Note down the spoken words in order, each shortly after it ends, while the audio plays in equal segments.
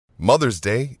Mother's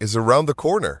Day is around the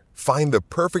corner. Find the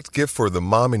perfect gift for the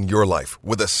mom in your life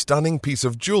with a stunning piece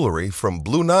of jewelry from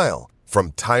Blue Nile.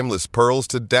 From timeless pearls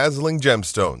to dazzling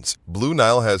gemstones, Blue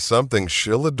Nile has something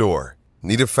she'll adore.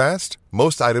 Need it fast?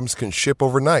 Most items can ship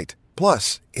overnight.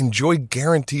 Plus, enjoy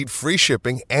guaranteed free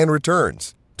shipping and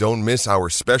returns. Don't miss our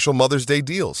special Mother's Day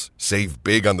deals. Save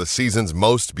big on the season's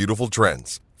most beautiful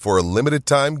trends. For a limited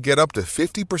time, get up to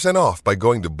 50% off by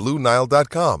going to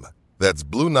BlueNile.com. That's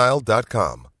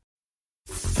BlueNile.com.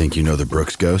 Think you know the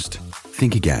Brooks Ghost?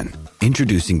 Think again.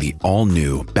 Introducing the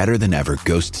all-new, better-than-ever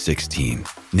Ghost 16.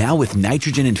 Now with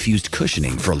nitrogen-infused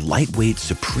cushioning for lightweight,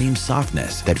 supreme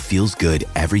softness that feels good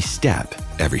every step,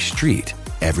 every street,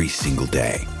 every single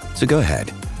day. So go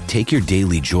ahead, take your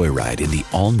daily joyride in the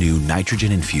all-new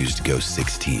nitrogen-infused Ghost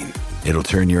 16. It'll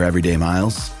turn your everyday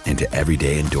miles into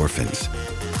everyday endorphins.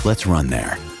 Let's run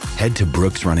there. Head to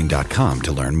brooksrunning.com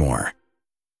to learn more.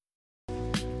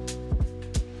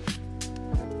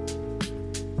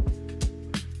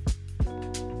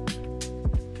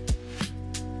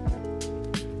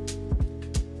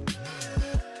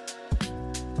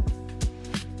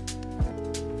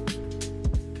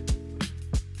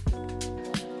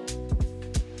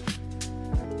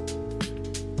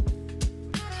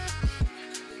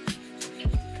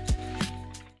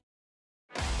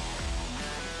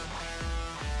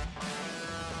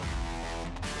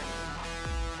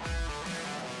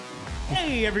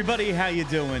 Hey everybody, how you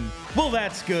doing? Well,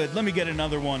 that's good. Let me get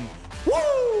another one.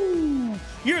 Woo!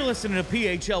 You're listening to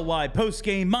PHLY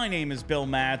Postgame. My name is Bill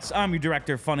Matz. I'm your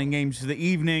director of fun and games for the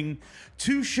evening.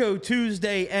 Two-Show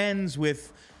Tuesday ends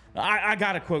with, I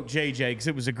got to quote JJ because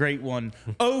it was a great one.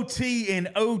 OT in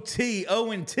OT.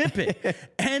 Owen Tippett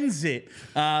ends it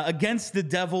against the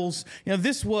Devils. You know,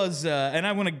 this was, and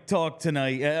I want to talk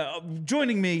tonight.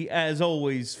 Joining me, as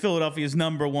always, Philadelphia's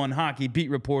 #1 hockey beat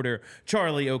reporter,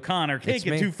 Charlie O'Connor. Can't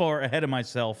get too far ahead of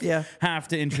myself. Yeah. Have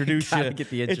to introduce you. Get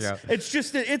the intro.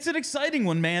 It's an exciting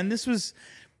one, man. This was,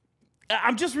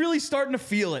 I'm just really starting to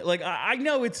feel it. Like, I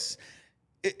know it's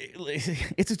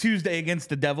a Tuesday against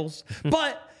the Devils,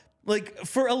 but like,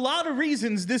 for a lot of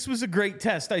reasons, this was a great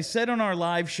test. I said on our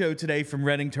live show today from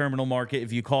Reading Terminal Market,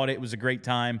 if you caught it, it was a great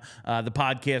time. The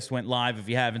podcast went live. If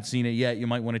you haven't seen it yet, you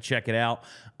might want to check it out.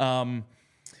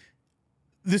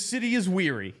 The city is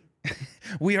weary.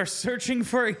 We are searching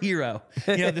for a hero.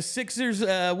 You know, the Sixers'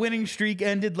 winning streak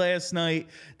ended last night.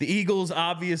 The Eagles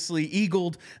obviously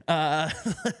eagled,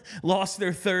 lost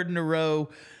their third in a row.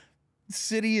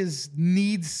 City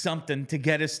needs something to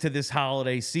get us to this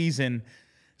holiday season.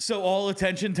 So all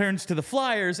attention turns to the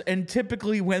Flyers, and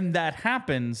typically when that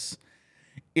happens,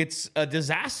 it's a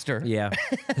disaster. Yeah,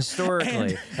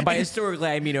 historically. and by historically,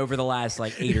 I mean over the last,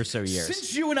 8 or so years.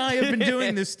 Since you and I have been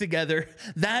doing this together,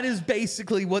 that is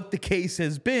basically what the case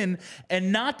has been.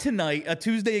 And not tonight, a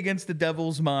Tuesday against the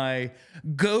Devils, my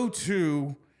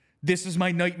go-to, this is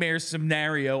my nightmare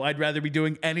scenario. I'd rather be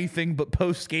doing anything but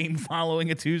post-game following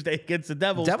a Tuesday against the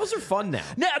Devils. Devils are fun now.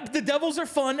 Now, the Devils are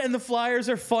fun, and the Flyers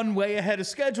are fun way ahead of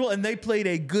schedule, and they played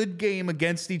a good game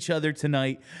against each other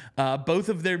tonight. Both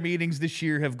of their meetings this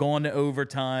year have gone to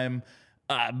overtime.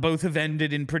 Both have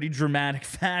ended in pretty dramatic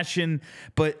fashion.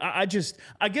 But I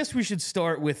guess we should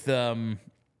start with Owen.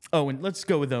 Let's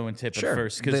go with Owen Tippett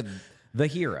first, because the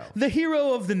hero. The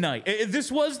hero of the night. This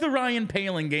was the Ryan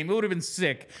Poehling game. It would have been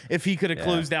sick if he could have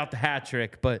closed out the hat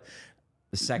trick, but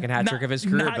the second hat trick of his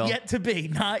career, Not yet to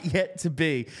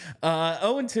be.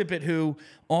 Owen Tippett, who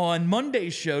on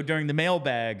Monday's show during the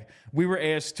mailbag, we were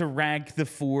asked to rank the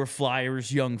 4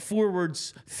 Flyers young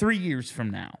forwards 3 years from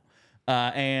now.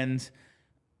 And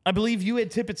I believe you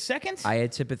had Tippett second? I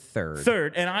had Tippett third.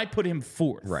 Third, and I put him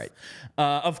fourth. Right.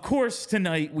 Of course,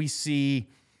 tonight we see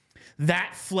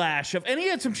that flash of, and he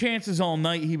had some chances all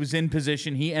night. He was in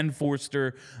position. He and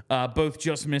Forster both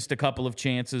just missed a couple of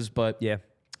chances, but yeah,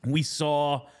 we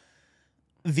saw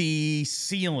the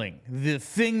ceiling, the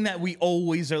thing that we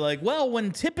always are like, well,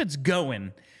 when Tippett's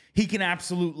going, he can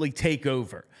absolutely take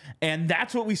over. And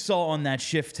that's what we saw on that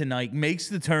shift tonight. Makes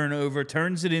the turnover,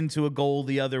 turns it into a goal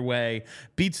the other way,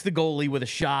 beats the goalie with a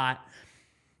shot.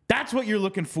 That's what you're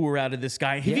looking for out of this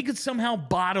guy. If he could somehow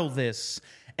bottle this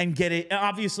and get it,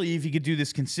 obviously, if he could do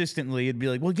this consistently, it'd be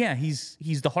like, well, yeah, he's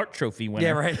the Hart Trophy winner.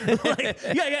 Yeah, right.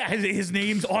 His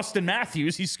name's Austin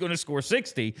Matthews. He's going to score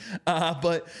 60.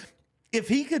 But if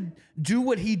he could do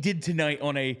what he did tonight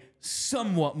on a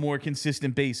somewhat more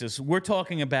consistent basis, we're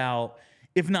talking about,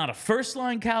 if not a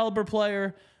first-line caliber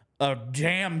player, a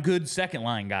damn good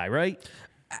second-line guy, right?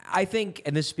 I think,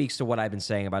 and this speaks to what I've been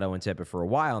saying about Owen Tippett for a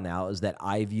while now, is that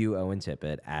I view Owen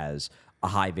Tippett as a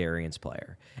high-variance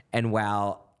player. And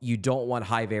while you don't want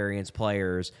high variance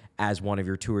players as one of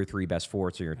your 2 or 3 best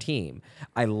forwards on your team.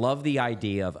 I love the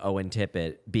idea of Owen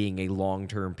Tippett being a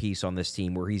long-term piece on this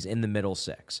team where he's in the middle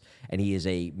 6, and he is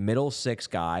a middle 6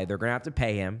 guy. They're going to have to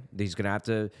pay him. He's going to have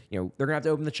to, they're going to have to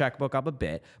open the checkbook up a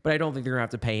bit, but I don't think they're going to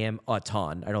have to pay him a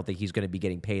ton. I don't think he's going to be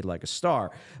getting paid like a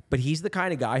star, but he's the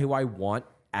kind of guy who I want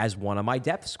as one of my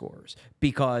depth scorers,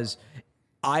 because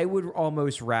I would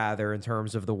almost rather, in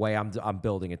terms of the way I'm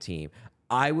building a team,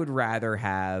 I would rather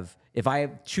have, if I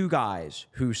have 2 guys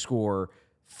who score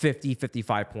 50,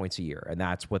 55 points a year, and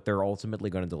that's what they're ultimately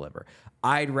going to deliver,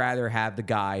 I'd rather have the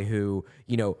guy who,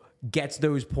 gets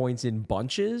those points in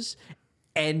bunches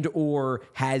and or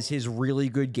has his really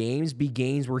good games be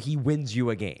games where he wins you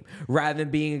a game, rather than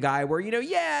being a guy where,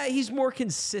 he's more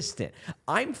consistent.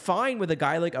 I'm fine with a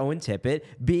guy like Owen Tippett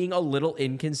being a little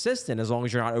inconsistent as long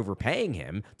as you're not overpaying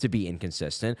him to be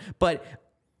inconsistent. But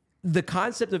the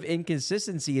concept of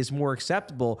inconsistency is more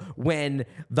acceptable when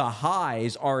the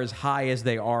highs are as high as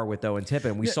they are with Owen Tippett.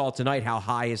 And we saw tonight how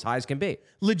high his highs can be.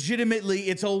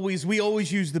 Legitimately, we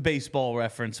always use the baseball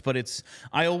reference, but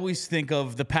I always think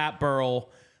of the Pat Burrell,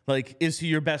 like, is he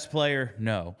your best player?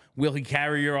 No. Will he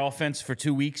carry your offense for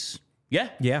 2 weeks? Yeah.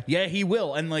 Yeah, he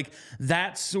will. And like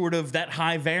that sort of that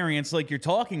high variance like you're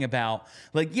talking about,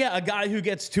 like, yeah, a guy who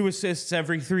gets 2 assists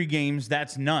every 3 games,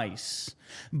 that's nice.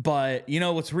 But you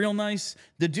know what's real nice?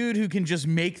 The dude who can just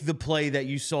make the play that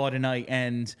you saw tonight,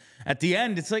 and at the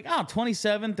end it's like,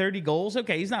 27, 30 goals.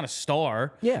 Okay, he's not a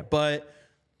star. Yeah. But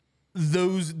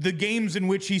the games in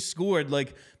which he scored,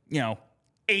 like,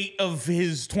 8 of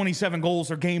his 27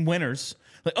 goals are game winners.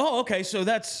 Like, okay, so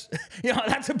that's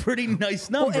that's a pretty nice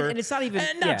number. Well, and it's not even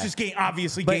just game.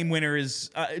 Obviously, game winner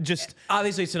is just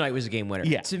obviously tonight was a game winner.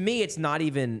 Yeah. To me, it's not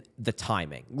even the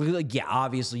timing. Like,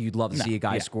 obviously you'd love to see a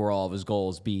guy score all of his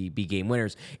goals, be game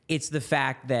winners. It's the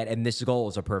fact that, and this goal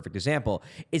is a perfect example.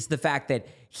 It's the fact that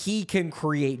he can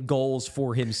create goals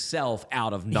for himself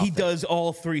out of nothing. He does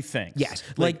all 3 things. Yes,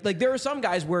 like there are some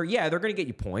guys where they're going to get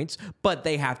you points, but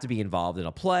they have to be involved in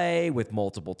a play with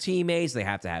multiple teammates. They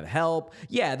have to have help.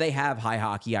 Yeah, they have high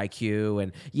hockey IQ,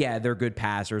 and yeah, they're good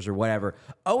passers or whatever.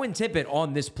 Owen Tippett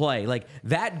on this play, like,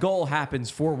 that goal happens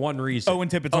for one reason. Owen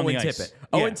Tippett's on the ice.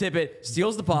 Owen Tippett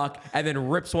steals the puck and then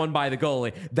rips one by the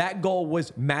goalie. That goal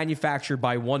was manufactured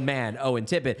by one man, Owen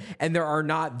Tippett, and there are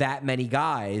not that many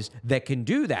guys that can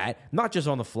do that, not just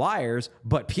on the Flyers,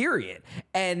 but period.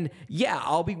 And yeah,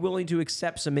 I'll be willing to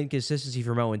accept some inconsistency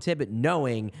from Owen Tippett,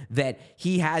 knowing that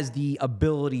he has the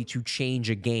ability to change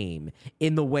a game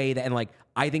in the way that, and like,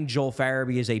 I think Joel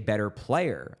Farabee is a better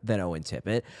player than Owen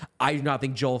Tippett. I do not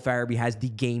think Joel Farabee has the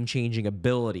game-changing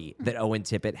ability that Owen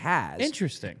Tippett has.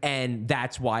 Interesting. And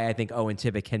that's why I think Owen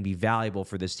Tippett can be valuable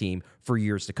for this team for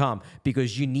years to come,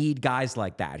 because you need guys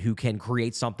like that who can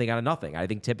create something out of nothing. I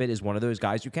think Tippett is one of those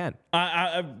guys who can.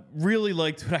 I really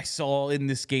liked what I saw in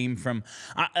this game from...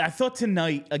 I thought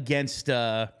tonight against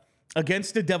a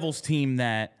Devils team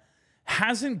that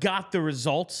hasn't got the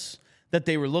results that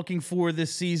they were looking for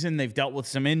this season. They've dealt with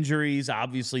some injuries.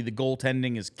 Obviously, the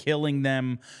goaltending is killing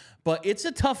them. But it's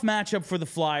a tough matchup for the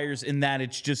Flyers in that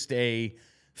it's just a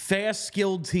fast,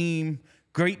 skilled team,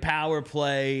 great power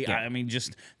play. Yeah. I mean,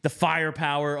 just the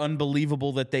firepower,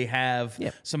 unbelievable that they have.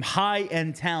 Yeah. Some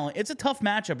high-end talent. It's a tough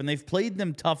matchup, and they've played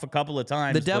them tough a couple of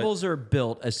times. The Devils are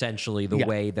built essentially the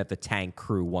way that the tank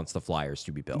crew wants the Flyers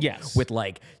to be built. Yes. With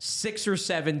like 6 or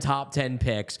 7 top 10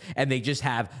 picks, and they just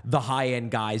have the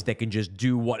high-end guys that can just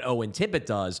do what Owen Tippett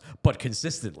does, but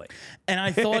consistently. And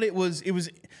I thought it was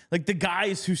like the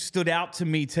guys who stood out to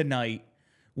me tonight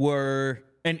were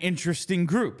an interesting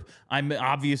group. I'm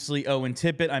obviously Owen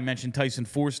Tippett. I mentioned Tyson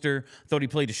Forster. Thought he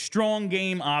played a strong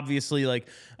game. Obviously, like,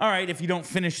 all right, if you don't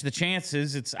finish the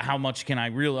chances, it's how much can I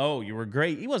really... Oh, you were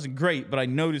great. He wasn't great, but I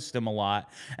noticed him a lot.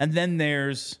 And then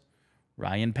there's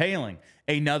Ryan Poehling,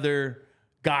 another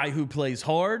guy who plays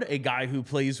hard, a guy who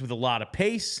plays with a lot of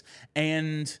pace,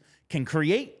 and can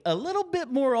create a little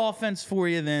bit more offense for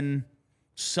you than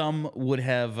some would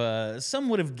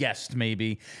have guessed,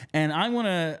 maybe. And I want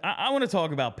to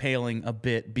talk about Poehling a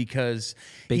bit, because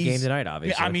big game tonight,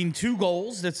 obviously. I mean, 2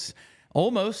 goals. That's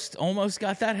almost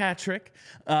got that hat trick.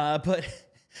 But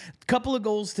a couple of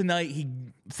goals tonight. He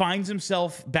finds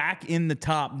himself back in the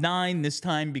top 9 this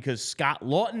time because Scott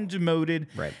Lawton demoted.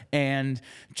 Right. And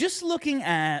just looking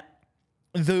at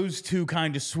those 2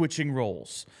 kind of switching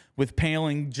roles, with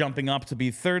Poehling jumping up to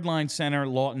be 3rd line center,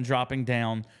 Lawton dropping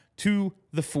down to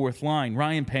the 4th line.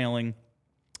 Ryan Poehling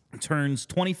turns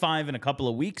 25 in a couple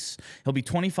of weeks. He'll be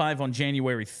 25 on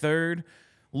January 3rd.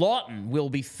 Lawton will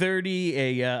be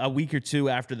 30 a week or 2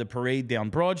 after the parade down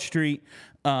Broad Street.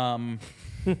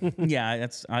 Yeah,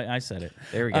 I said it.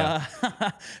 There we go.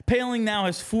 Poehling now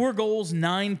has 4 goals,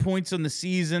 9 points on the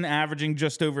season, averaging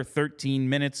just over 13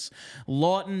 minutes.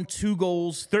 Lawton, 2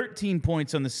 goals, 13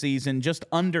 points on the season, just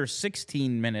under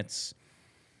 16 minutes.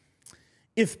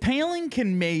 If Poehling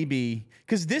can maybe,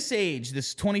 because this age,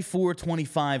 this 24,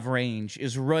 25 range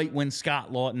is right when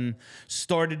Scott Lawton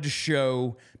started to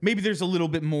show maybe there's a little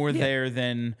bit more there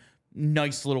than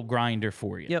nice little grinder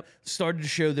for you. Yep. Started to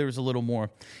show there was a little more.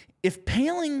 If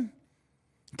Poehling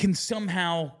can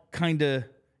somehow kind of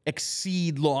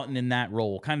exceed Lawton in that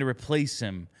role, kind of replace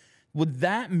him, would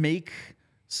that make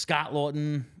Scott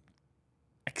Lawton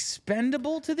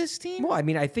expendable to this team? Well, I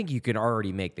mean, I think you can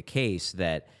already make the case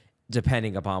that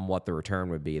depending upon what the return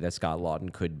would be, that Scott Lawton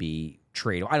could be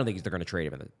traded. I don't think they're going to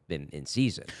trade him in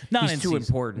season. He's too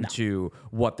important to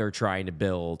what they're trying to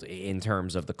build in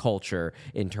terms of the culture,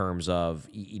 in terms of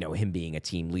him being a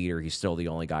team leader. He's still the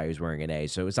only guy who's wearing an A,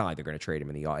 so it's not like they're going to trade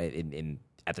him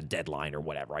at the deadline or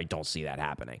whatever. I don't see that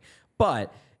happening.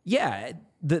 But yeah,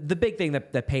 the big thing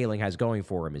that Poehling has going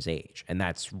for him is age, and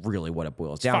that's really what it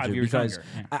boils down to. Because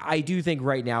I do think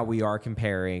right now we're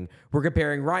comparing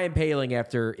Ryan Poehling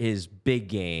after his big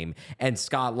game and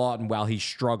Scott Lawton while he's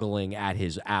struggling at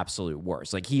his absolute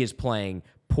worst. Like, he is playing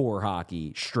poor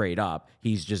hockey straight up.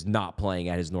 He's just not playing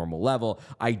at his normal level.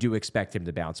 I do expect him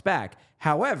to bounce back.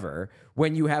 However,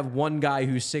 when you have one guy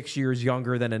who's 6 years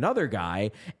younger than another guy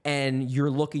and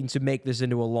you're looking to make this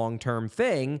into a long-term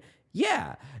thing,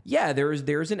 yeah,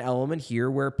 there's an element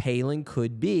here where Poehling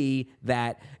could be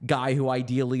that guy who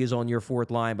ideally is on your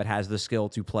fourth line but has the skill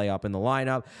to play up in the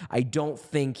lineup. I don't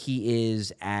think he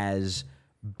is as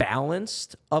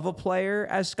balanced of a player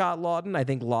as Scott Lawton. I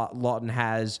think Lawton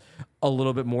has a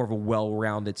little bit more of a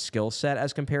well-rounded skill set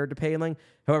as compared to Poehling.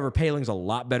 However, Poehling's a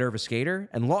lot better of a skater,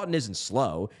 and Lawton isn't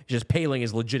slow. Just Poehling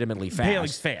is legitimately fast.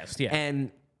 Poehling's fast, yeah.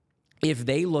 And if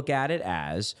they look at it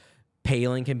as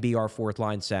Poehling can be our fourth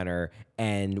line center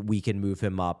and we can move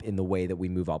him up in the way that we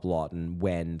move up Lawton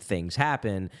when things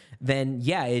happen, then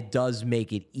yeah, it does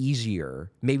make it easier.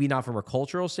 Maybe not from a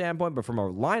cultural standpoint, but from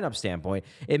a lineup standpoint,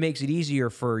 it makes it easier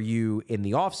for you in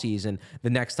the offseason. The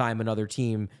next time another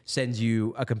team sends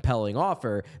you a compelling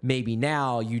offer, maybe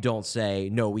now you don't say,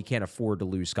 no, we can't afford to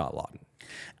lose Scott Lawton.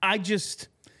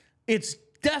 It's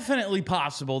definitely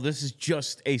possible this is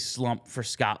just a slump for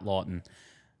Scott Lawton.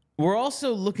 We're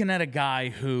also looking at a guy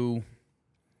who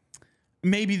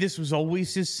maybe this was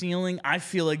always his ceiling. I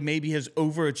feel like maybe has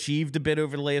overachieved a bit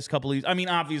over the last couple of years. I mean,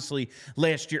 obviously,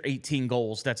 last year, 18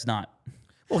 goals. That's not...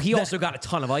 Well, he also got a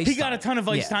ton of ice time. He got a ton of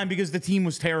ice time because the team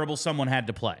was terrible. Someone had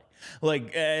to play.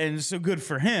 And so good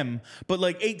for him. But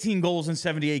 18 goals in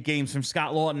 78 games from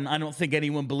Scott Lawton, I don't think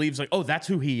anyone believes oh, that's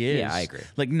who he is. Yeah, I agree.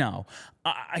 No.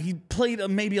 He played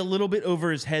maybe a little bit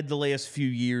over his head the last few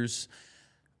years.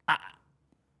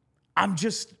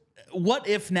 What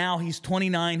if now he's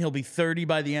 29, he'll be 30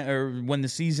 by the end, or when the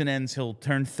season ends, he'll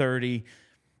turn 30.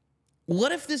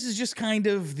 What if this is just kind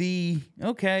of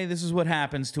okay, this is what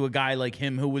happens to a guy like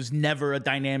him who was never a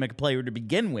dynamic player to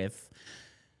begin with?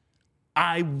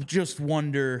 I just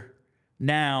wonder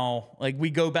now,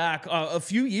 we go back a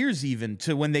few years even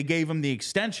to when they gave him the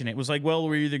extension. It was well,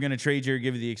 we're either going to trade you or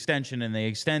give you the extension, and they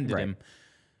extended him.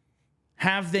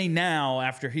 Have they now,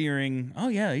 after hearing, oh,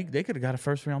 yeah, they could have got a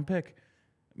first-round pick,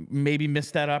 maybe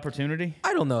missed that opportunity?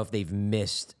 I don't know if they've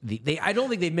missed I don't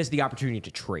think they've missed the opportunity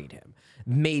to trade him.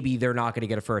 Maybe they're not going to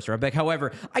get a first-round pick.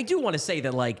 However, I do want to say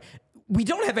that, we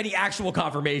don't have any actual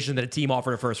confirmation that a team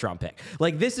offered a first-round pick.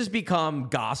 This has become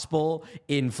gospel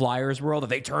in Flyers world that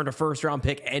they turned a first-round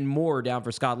pick and more down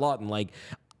for Scott Lawton.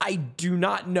 I do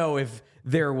not know if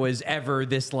there was ever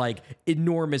this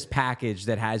enormous package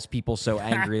that has people so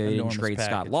angry they didn't trade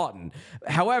Scott Lawton.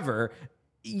 However,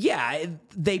 yeah,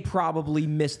 they probably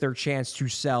missed their chance to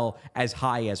sell as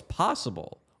high as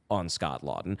possible on Scott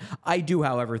Lawton. I do,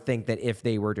 however, think that if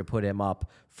they were to put him up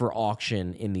for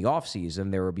auction in the offseason,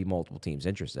 there would be multiple teams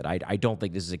interested. I don't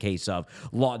think this is a case of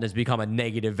Lawton has become a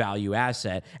negative value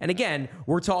asset. And again,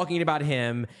 we're talking about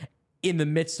him in the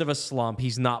midst of a slump.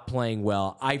 He's not playing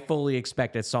well. I fully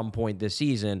expect at some point this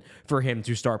season for him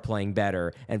to start playing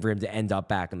better and for him to end up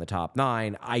back in the top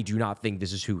 9. I do not think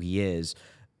this is who he is.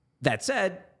 That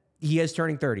said, he is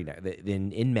turning 30 now.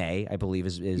 In May, I believe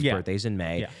his birthday's in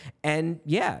May. Yeah. And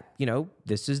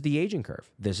this is the aging curve.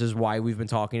 This is why we've been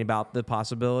talking about the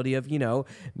possibility of,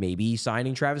 maybe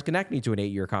signing Travis Konechny to an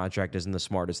 8-year contract isn't the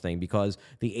smartest thing, because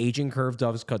the aging curve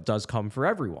does come for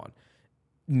everyone.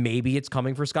 Maybe it's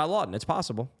coming for Scott Lawton. It's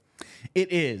possible.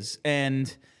 It is.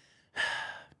 And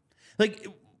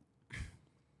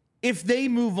if they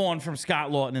move on from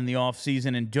Scott Lawton in the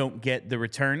offseason and don't get the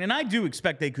return, and I do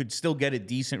expect they could still get a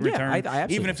decent return, I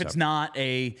absolutely even if think it's so. not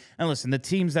a. And listen, the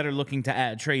teams that are looking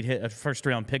to trade a first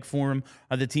round pick for him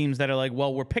are the teams that are like,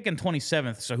 well, we're picking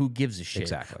 27th, so who gives a shit?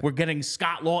 Exactly. We're getting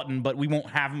Scott Lawton, but we won't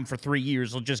have him for 3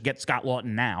 years. We'll just get Scott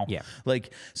Lawton now. Yeah.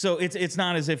 Like, so it's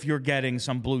not as if you're getting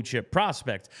some blue chip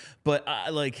prospect, but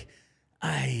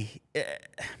I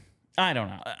don't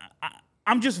know.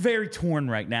 I'm just very torn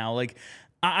right now. Like,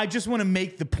 I just want to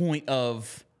make the point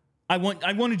of I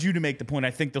wanted you to make the point.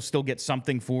 I think they'll still get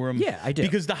something for him. Yeah, I do.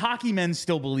 Because the hockey men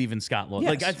still believe in Scott Lawton.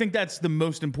 Yes. Like, I think that's the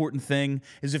most important thing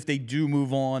is if they do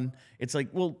move on, it's like,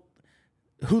 well,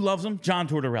 who loves him? John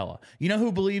Tortorella. You know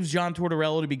who believes John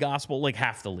Tortorella to be gospel? Like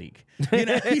half the league. You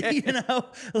know,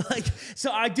 like,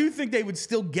 so I do think they would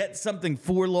still get something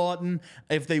for Lawton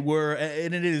if they were,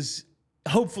 and it is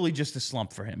hopefully just a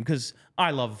slump for him because I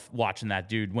love watching that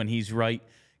dude when he's right.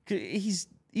 He's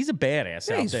a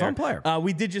badass out he's there. a fun player.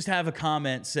 We did just have a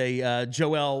comment say,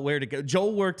 Joel, where to go?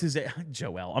 Joel worked his...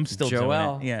 Joel. I'm still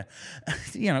Joel. doing it.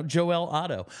 Yeah. Joel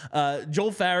Otto.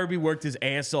 Joel Farabee worked his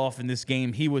ass off in this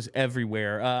game. He was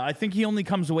everywhere. I think he only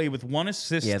comes away with one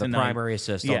assist Yeah, the tonight. primary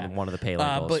assist on one of the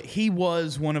Poehling goals. But he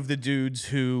was one of the dudes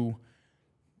who...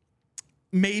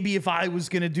 Maybe if I was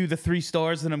going to do the 3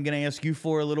 stars that I'm going to ask you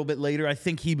for a little bit later, I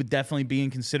think he would definitely be in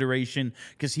consideration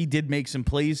because he did make some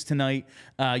plays tonight.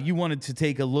 You wanted to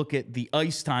take a look at the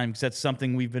ice time because that's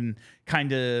something we've been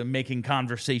kind of making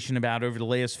conversation about over the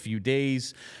last few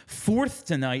days. 4th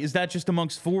tonight, is that just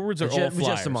amongst forwards or all Flyers?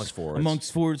 Just amongst forwards.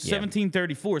 Amongst forwards, Yeah.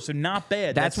 1734, so not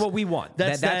bad. That's what we want.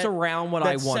 That's around what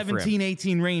I want for him.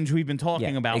 17-18 range we've been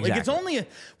talking Yeah, about. exactly. Like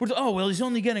it's only he's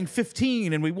only getting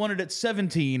 15 and we wanted at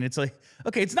 17. It's like,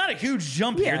 okay, it's not a huge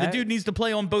jump here. Yeah. The dude needs to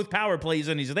play on both power plays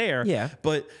and he's there. Yeah.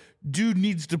 But dude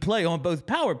needs to play on both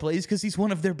power plays because he's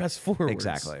one of their best forwards.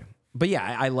 Exactly. But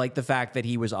yeah, I like the fact that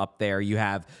he was up there. You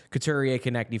have Couturier,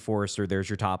 Konechny, Forrester. There's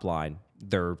your top line.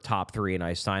 Their top 3 in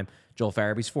ice time. Joel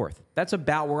Farabee's 4th. That's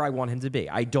about where I want him to be.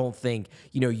 I don't think,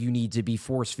 you need to be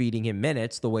force-feeding him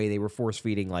minutes the way they were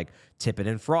force-feeding, like, Tippett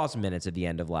and Frost minutes at the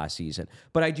end of last season.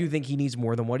 But I do think he needs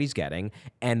more than what he's getting.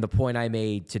 And the point I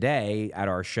made today at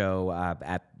our show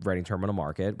at Reading Terminal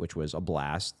Market, which was a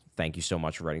blast. Thank you so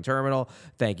much for Reading Terminal.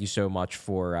 Thank you so much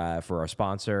for our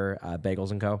sponsor,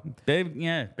 Bagels & Co.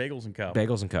 Bagels & Co.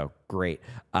 Bagels & Co. Great.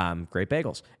 Great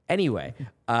bagels. Anyway,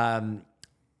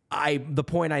 the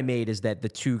point I made is that the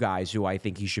 2 guys who I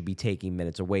think he should be taking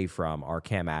minutes away from are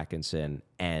Cam Atkinson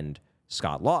and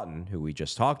Scott Lawton, who we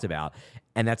just talked about.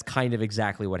 And that's kind of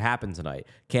exactly what happened tonight.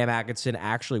 Cam Atkinson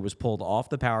actually was pulled off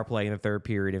the power play in the 3rd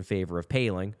period in favor of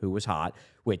Poehling, who was hot,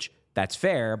 which that's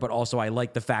fair. But also I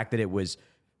like the fact that it was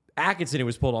Atkinson who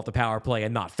was pulled off the power play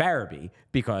and not Farabee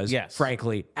because,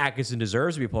 frankly, Atkinson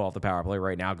deserves to be pulled off the power play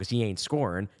right now because he ain't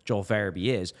scoring. Joel Farabee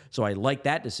is. So I like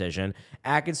that decision.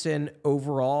 Atkinson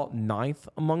overall 9th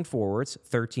among forwards,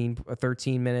 13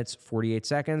 minutes, 48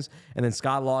 seconds. And then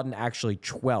Scott Lawton actually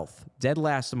 12th, dead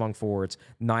last among forwards,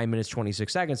 9 minutes,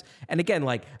 26 seconds. And again,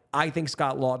 I think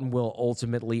Scott Lawton will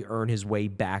ultimately earn his way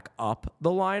back up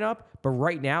the lineup. But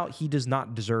right now, he does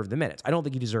not deserve the minutes. I don't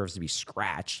think he deserves to be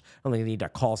scratched. I don't think they need to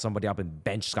call somebody up and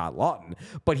bench Scott Lawton.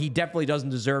 But he definitely doesn't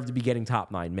deserve to be getting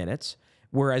top 9 minutes.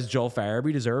 Whereas Joel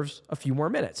Farabee deserves a few more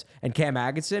minutes. And Cam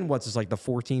Atkinson, what's this, like the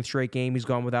 14th straight game he's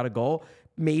gone without a goal?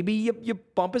 Maybe you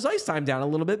bump his ice time down a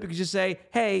little bit because you say,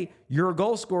 hey, you're a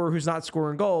goal scorer who's not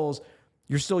scoring goals.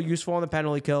 You're still useful on the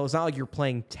penalty kill. It's not like you're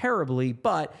playing terribly,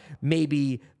 but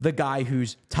maybe the guy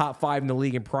who's top 5 in the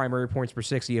league in primary points per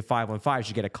 60 at 5-on-5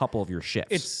 should get a couple of your shifts.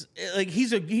 It's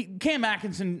like Cam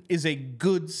Atkinson is a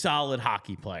good, solid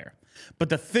hockey player. But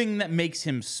the thing that makes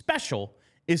him special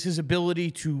is his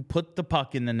ability to put the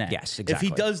puck in the net. Yes, exactly.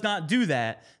 If he does not do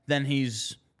that, then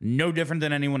he's no different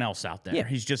than anyone else out there. Yeah.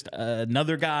 He's just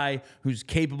another guy who's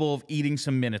capable of eating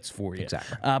some minutes for you.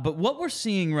 Exactly. But what we're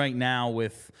seeing right now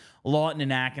with Lawton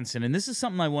and Atkinson, and this is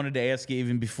something I wanted to ask you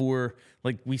even before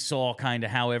we saw kind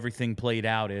of how everything played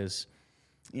out is,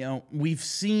 we've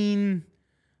seen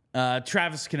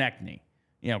Travis Konechny,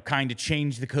 kind of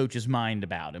change the coach's mind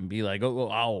about him, be like,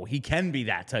 oh, he can be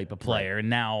that type of player. Right. And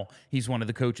now he's one of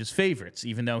the coach's favorites,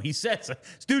 even though he says,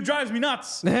 this dude drives me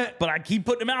nuts, but I keep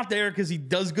putting him out there because he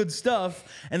does good stuff.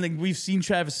 And then we've seen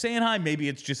Travis Sanheim, maybe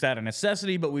it's just out of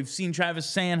necessity, but we've seen Travis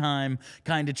Sanheim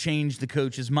kind of change the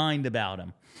coach's mind about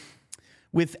him.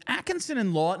 With Atkinson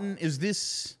and Lawton,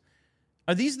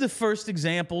 are these the first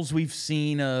examples we've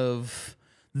seen of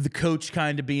the coach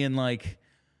kind of being like,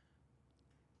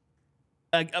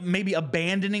 maybe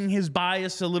abandoning his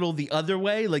bias a little the other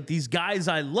way? Like these guys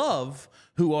I love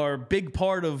who are a big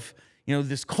part of,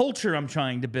 this culture I'm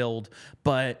trying to build,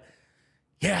 but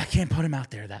Yeah, I can't put him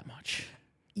out there that much.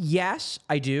 Yes,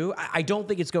 I do. I don't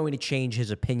think it's going to change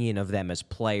his opinion of them as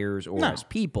players or as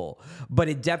people, but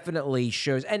it definitely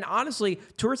shows. And honestly,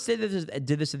 Torts did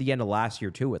this at the end of last year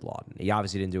too with Lawton. He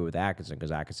obviously didn't do it with Atkinson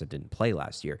because Atkinson didn't play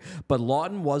last year. But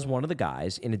Lawton was one of the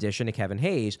guys, in addition to Kevin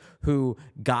Hayes, who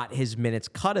got his minutes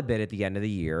cut a bit at the end of the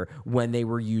year when they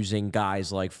were using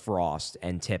guys like Frost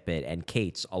and Tippett and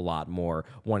Cates a lot more,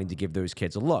 wanting to give those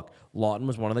kids a look. Lawton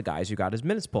was one of the guys who got his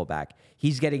minutes pulled back.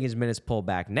 He's getting his minutes pulled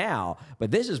back now,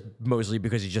 but this is mostly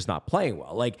because he's just not playing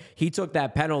well. Like, he took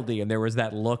that penalty and there was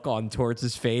that look on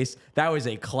Torts' face. That was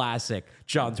a classic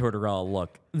John Tortorella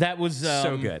look. That was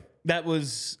so good. That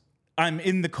was, I'm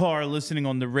in the car listening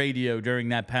on the radio during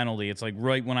that penalty. It's like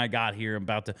right when I got here,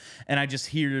 and I just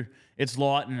hear it's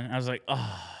Lawton. And I was like,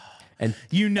 oh. And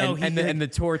the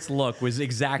Torts look was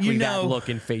exactly that look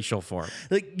in facial form.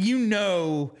 Like,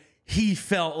 he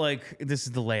felt like this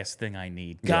is the last thing I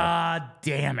need. God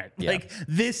damn it. Yeah. Like,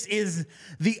 this is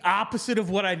the opposite of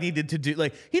what I needed to do.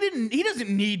 Like, he doesn't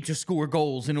need to score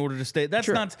goals in order to stay. That's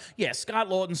not, Scott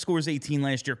Lawton scores 18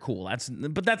 last year. Cool.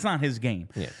 But that's not his game.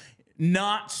 Yeah.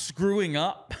 Not screwing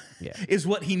up is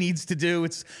what he needs to do.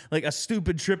 It's like a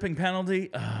stupid tripping penalty.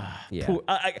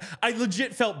 I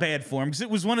legit felt bad for him because it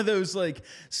was one of those like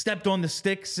stepped on the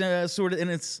sticks sort of, and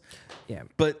it's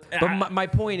But my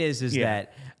point is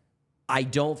that I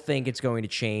don't think it's going to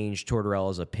change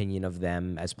Tortorella's opinion of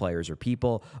them as players or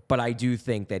people, but I do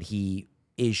think that he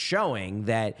is showing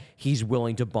that he's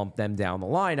willing to bump them down the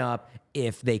lineup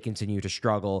if they continue to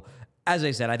struggle. As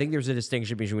I said, I think there's a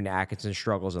distinction between Atkinson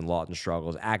struggles and Lawton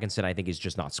struggles. Atkinson, I think, is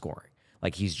just not scoring.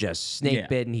 Like, he's just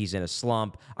snake-bitten. He's in a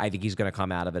slump. I think he's going to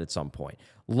come out of it at some point.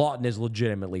 Lawton is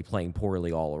legitimately playing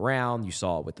poorly all around. You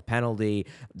saw it with the penalty.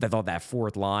 I thought that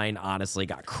fourth line, honestly,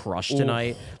 got crushed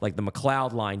tonight. Like, the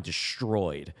McLeod line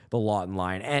destroyed the Lawton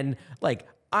line. And, like,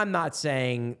 let me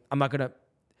put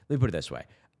it this way.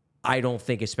 I don't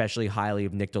think especially highly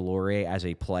of Nick Delorier as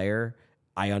a player.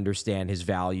 I understand his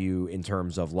value in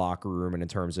terms of locker room and in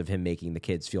terms of him making the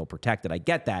kids feel protected. I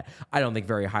get that. I don't think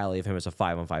very highly of him as a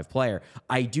 5-on-5 player.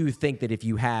 I do think that if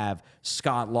you have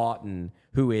Scott Lawton,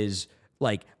 who is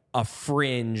like a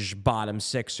fringe bottom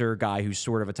sixer guy who's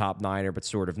sort of a top niner but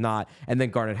sort of not, and then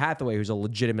Garnet Hathaway, who's a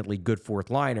legitimately good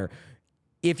fourth liner,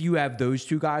 if you have those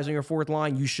two guys on your fourth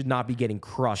line, you should not be getting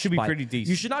crushed. Pretty decent.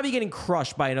 You should not be getting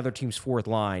crushed by another team's fourth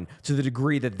line to the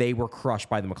degree that they were crushed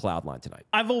by the McLeod line tonight.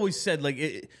 I've always said,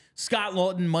 Scott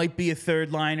Lawton might be a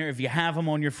third liner. If you have him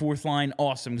on your fourth line,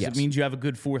 awesome, because it means you have a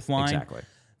good fourth line. Exactly.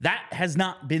 That has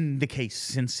not been the case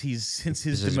since his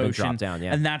demotion, been dropped down,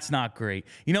 and that's not great.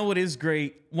 You know what is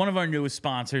great? One of our newest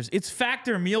sponsors. It's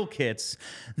Factor Meal Kits.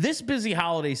 This busy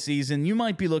holiday season, you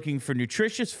might be looking for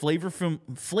nutritious,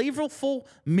 flavorful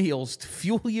meals to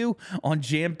fuel you on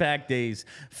jam-packed days.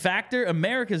 Factor,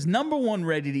 America's #1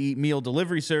 ready-to-eat meal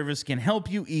delivery service, can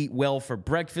help you eat well for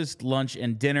breakfast, lunch,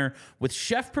 and dinner with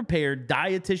chef-prepared,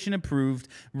 dietitian-approved,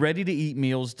 ready-to-eat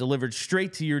meals delivered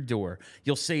straight to your door.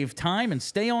 You'll save time and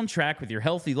stay on track with your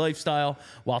healthy lifestyle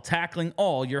while tackling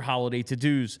all your holiday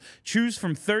to-dos. Choose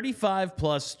from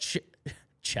 35+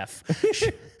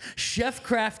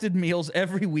 chef-crafted meals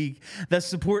every week that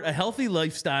support a healthy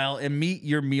lifestyle and meet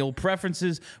your meal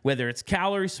preferences, whether it's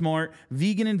Calorie Smart,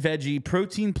 vegan and veggie,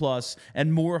 protein plus,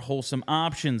 and more wholesome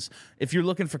options. If you're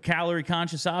looking for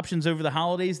calorie-conscious options over the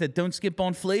holidays that don't skip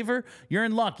on flavor, you're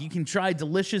in luck. You can try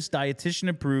delicious,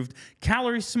 dietitian-approved,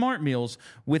 Calorie Smart meals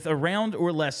with around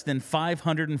or less than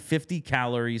 550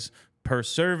 calories per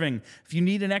serving. If you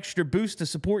need an extra boost to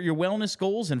support your wellness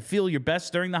goals and feel your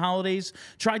best during the holidays,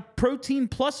 try Protein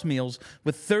Plus meals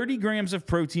with 30 grams of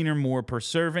protein or more per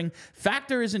serving.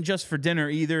 Factor isn't just for dinner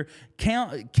either.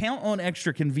 Count on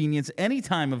extra convenience any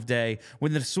time of day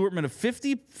with an assortment of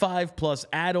 55+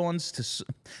 add-ons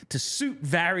to suit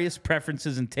various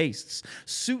preferences and tastes.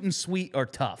 Suit and sweet are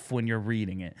tough when you're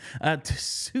reading it. To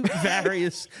suit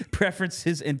various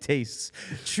preferences and tastes.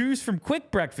 Choose from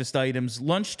quick breakfast items,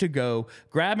 lunch to go,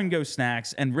 grab-and-go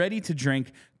snacks, and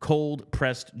ready-to-drink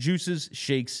cold-pressed juices,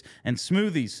 shakes, and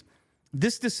smoothies.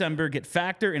 This December, get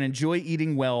Factor and enjoy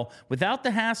eating well without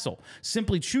the hassle.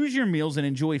 Simply choose your meals and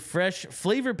enjoy fresh,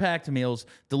 flavor-packed meals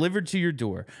delivered to your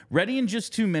door. Ready in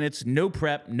just 2 minutes, no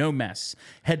prep, no mess.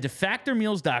 Head to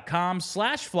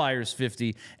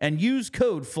factormeals.com/Flyers50 and use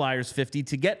code Flyers50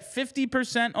 to get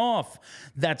 50% off.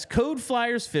 That's code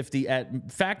Flyers50 at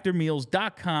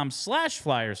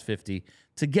factormeals.com/Flyers50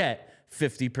 to get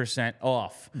 50%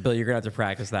 off. Bill, you're going to have to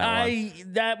practice that one.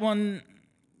 That one...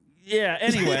 Yeah.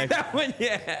 Anyway, That one,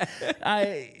 yeah.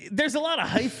 There's a lot of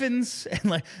hyphens and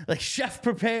like chef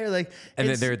prepare And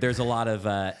then there's a lot of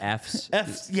F's.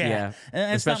 F's. Yeah.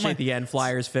 And it's Especially not at the end,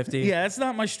 Flyers 50. Yeah, it's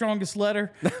not my strongest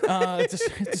letter,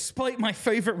 despite my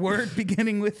favorite word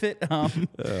beginning with it.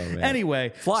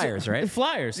 Anyway, Flyers, right?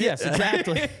 Flyers. Yes,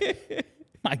 exactly.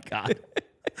 My God.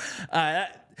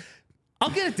 I'll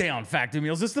get it down, Factor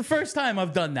Meals. This is the first time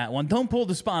I've done that one. Don't pull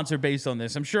the sponsor based on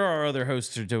this. I'm sure our other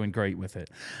hosts are doing great with it.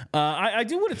 I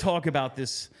do want to talk about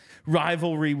this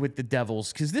rivalry with the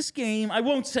Devils, because this game, I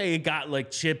won't say it got like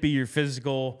chippy or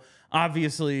physical.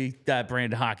 Obviously, that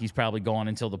brand of hockey's probably gone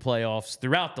until the playoffs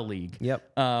throughout the league.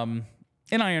 Yep.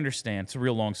 And I understand it's a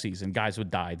real long season. Guys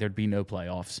would die. There'd be no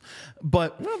playoffs.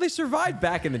 But Well, they survived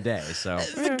back in the day, so.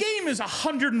 the game is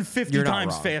 150 You're not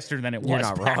times wrong. faster than it You're was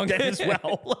not back wrong. then as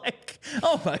well.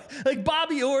 Like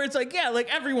Bobby Orr, it's like, yeah, like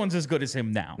everyone's as good as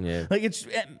him now. Yeah. Like it's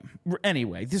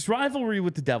anyway, this rivalry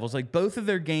with the Devils, like both of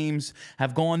their games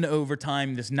have gone to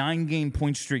overtime. This 9-game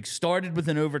point streak started with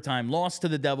an overtime loss to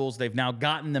the Devils. They've now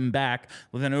gotten them back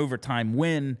with an overtime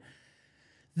win.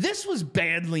 This was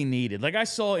badly needed. Like I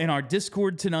saw in our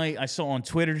Discord tonight, I saw on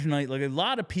Twitter tonight, like a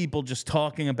lot of people just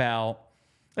talking about,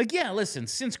 like, yeah, listen,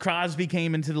 since Crosby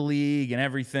came into the league and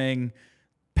everything,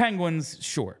 Penguins,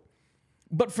 sure.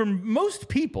 But for most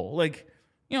people, like,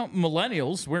 you know,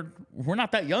 millennials, we're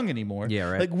not that young anymore. Yeah,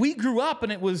 right. Like we grew up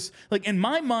and it was like, in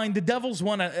my mind, the Devils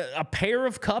won a pair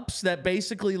of cups that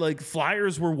basically like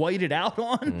Flyers were whited out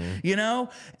on, you know?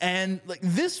 And like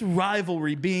this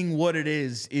rivalry being what it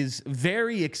is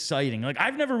very exciting. Like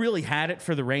I've never really had it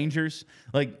for the Rangers.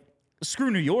 Like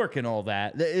screw New York and all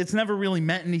that. It's never really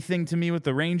meant anything to me with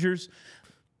the Rangers.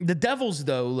 The Devils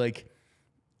though, like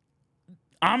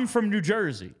I'm from New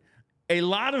Jersey. A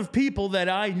lot of people that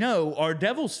I know are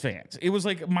Devils fans. It was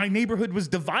like my neighborhood was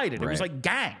divided. It was Right. like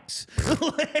gangs.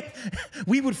 Like,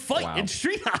 we would fight in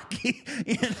street hockey,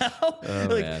 you know?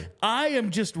 Man. I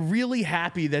am just really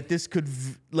happy that this could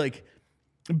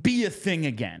be a thing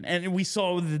again. And we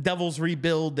saw the Devils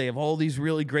rebuild. They have all these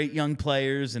really great young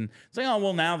players. And it's like, oh,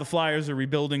 well, now the Flyers are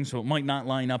rebuilding, so it might not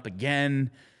line up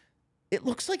again. It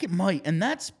looks like it might, and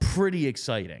that's pretty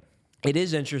exciting. It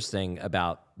is interesting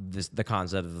about the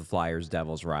concept of the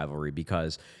Flyers-Devils rivalry,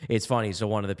 because it's funny. So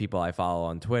one of the people I follow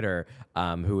on Twitter,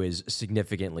 who is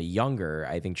significantly younger,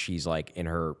 I think she's like in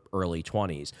her early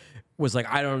 20s, was like,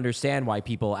 I don't understand why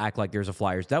people act like there's a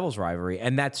Flyers-Devils rivalry.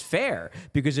 And that's fair,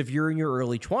 because if you're in your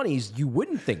early 20s, you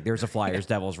wouldn't think there's a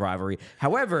Flyers-Devils rivalry.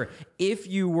 However, if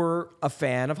you were a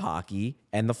fan of hockey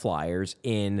and the Flyers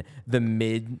in the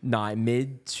mid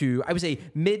 90s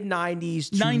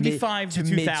to 95 to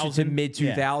 2000. mid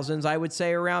 2000s, I would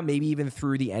say, around maybe even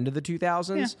through the end of the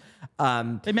 2000s.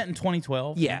 They met in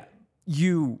 2012. Yeah,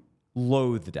 you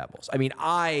loathe the Devils. I mean,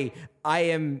 I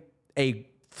am a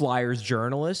Flyers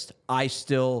journalist. I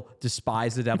still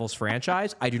despise the Devils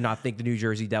franchise. I do not think the New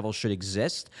Jersey Devils should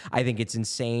exist. I think it's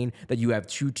insane that you have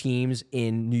two teams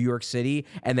in New York City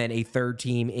and then a third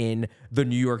team in the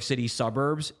New York City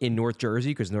suburbs in North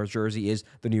Jersey, because North Jersey is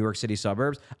the New York City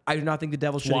suburbs. I do not think the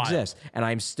Devils should exist. And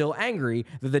I'm still angry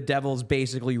that the Devils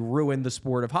basically ruined the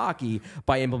sport of hockey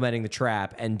by implementing the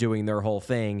trap and doing their whole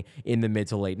thing in the mid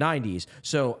to late 90s.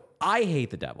 So I hate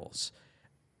the Devils.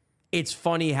 It's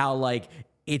funny how, like,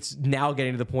 it's now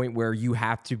getting to the point where you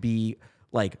have to be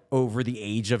like over the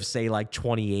age of, say, like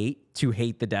 28 to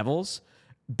hate the Devils,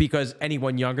 because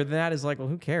anyone younger than that is like, well,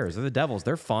 who cares? They're the Devils.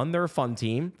 They're fun. They're a fun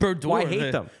team. Brodeur, why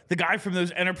hate them? The guy from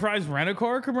those Enterprise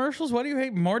rent-a-car commercials. Why do you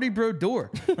hate Marty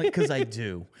Brodeur? Like, because I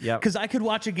do. Yep. Because I could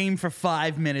watch a game for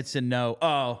 5 minutes and know,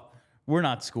 oh, we're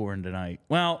not scoring tonight.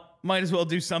 Well, might as well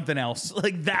do something else.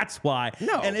 Like, that's why.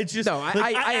 No, and it's just no. like,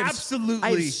 I have, absolutely.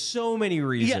 I have so many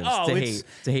reasons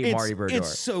to hate Marty Brodeur.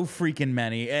 It's so freaking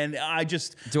many, and I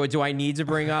just do I need to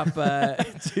bring up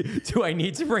do I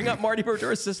need to bring up Marty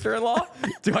Brodeur's sister-in-law?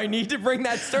 Do I need to bring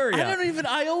that story up?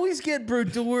 I always get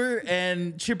Brodeur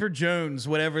and Chipper Jones,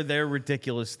 whatever their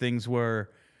ridiculous things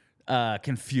were,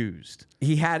 confused.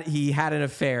 He had an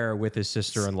affair with his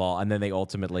sister-in-law, and then they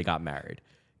ultimately got married.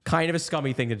 Kind of a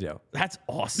scummy thing to do. That's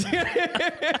awesome. Like,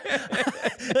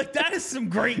 that is some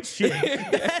great shit.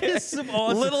 That is some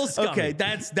awesome. Little scummy. Okay,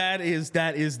 that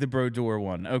is the Brodeur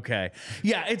one. Okay.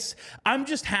 Yeah, I'm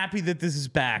just happy that this is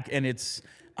back, and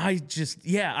I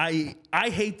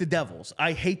hate the Devils.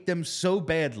 I hate them so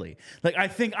badly. Like, I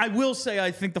think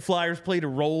the Flyers played a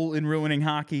role in ruining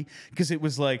hockey, because it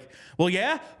was like, we're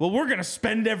going to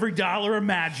spend every dollar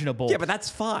imaginable. Yeah, but that's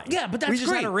fine. Yeah, but that's we just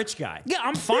great. had a rich guy. Yeah,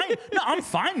 I'm fine. No, I'm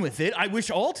fine with it. I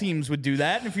wish all teams would do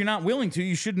that. And if you're not willing to,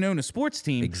 you shouldn't own a sports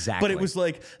team. Exactly. But it was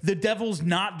like the Devils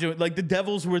not doing, like the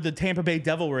Devils were the Tampa Bay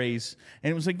Devil Rays,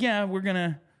 and it was like, yeah, we're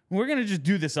gonna We're going to just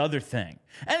do this other thing.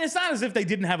 And it's not as if they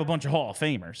didn't have a bunch of Hall of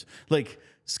Famers. Like,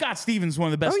 Scott Stevens, one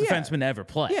of the best defensemen to ever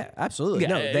play. Yeah, absolutely. Yeah,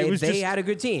 no, they had a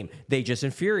good team. They just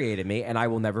infuriated me, and I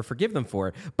will never forgive them for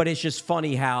it. But it's just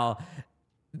funny how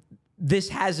this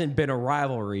hasn't been a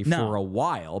rivalry for a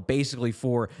while, basically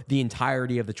for the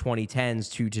entirety of the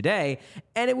 2010s to today.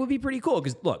 And it would be pretty cool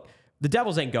because, look, the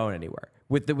Devils ain't going anywhere.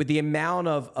 With the amount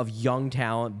of young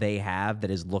talent they have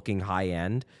that is looking high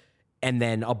end, and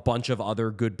then a bunch of other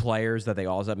good players that they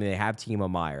also, I mean, they have Timo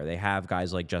Meier, they have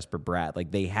guys like Jesper Bratt, like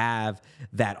they have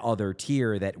that other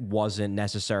tier that wasn't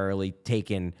necessarily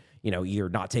taken, either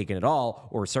not taken at all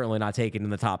or certainly not taken in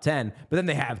the top 10. But then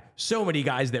they have so many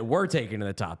guys that were taken in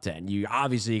the top 10. You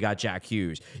got Jack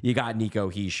Hughes, you got Nico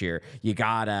Hischier, you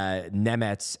got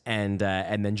Nemetz, and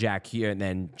then Jack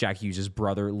Hughes'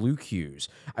 brother Luke Hughes.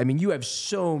 I mean, you have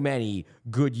so many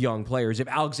good young players. If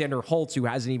Alexander Holtz, who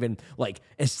hasn't even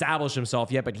established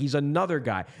himself yet, but he's another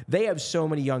guy. They have so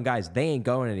many young guys. They ain't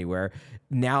going anywhere.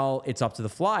 Now it's up to the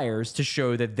Flyers to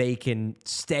show that they can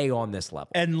stay on this level.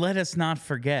 And let us not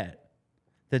forget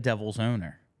the Devils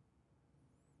owner.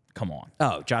 Come on.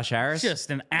 Oh, Josh Harris? Just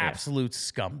an absolute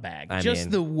scumbag.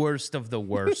 Just the worst of the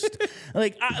worst.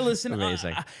 Listen,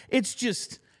 amazing. It's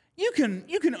just, you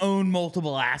can own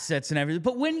multiple assets and everything,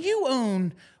 but when you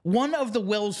own one of the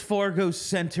Wells Fargo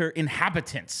Center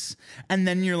inhabitants, and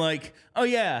then you're like, oh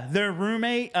yeah, their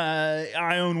roommate,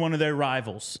 I own one of their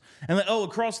rivals. And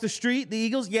across the street, the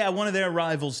Eagles, yeah, one of their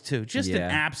rivals too. Just an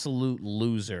absolute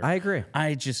loser. I agree.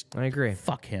 I agree.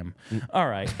 Fuck him. All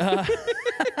right.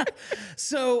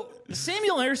 So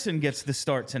Samuel Ersson gets the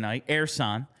start tonight.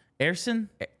 Ersson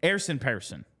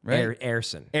Persson, right?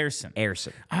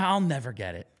 Ersson. I'll never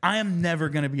get it. I am never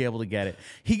going to be able to get it.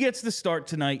 He gets the start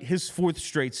tonight, his 4th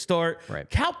straight start. Right.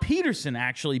 Cal Peterson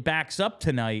actually backs up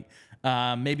tonight.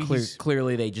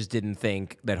 Clearly they just didn't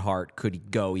think that Hart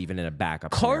could go even in a backup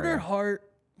Carter scenario.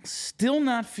 Hart still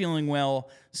not feeling well,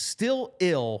 still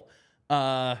ill.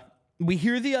 We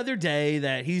hear the other day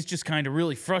that he's just kind of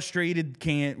really frustrated,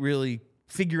 can't really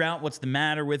figure out what's the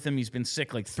matter with him. He's been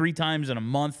sick 3 times in a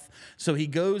month. So he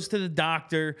goes to the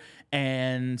doctor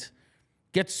and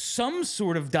gets some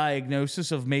sort of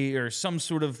diagnosis of or some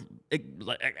sort of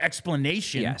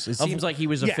explanation. Yes, it seems like he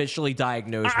was officially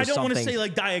diagnosed with something. I don't want to say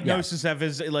diagnosis of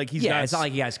his, he's got... it's not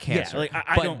like he has cancer.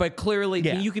 Yeah, but clearly,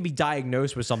 you could be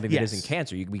diagnosed with something that isn't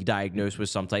cancer. You could be diagnosed with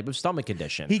some type of stomach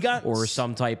condition. Or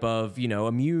some type of,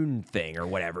 immune thing or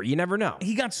whatever. You never know.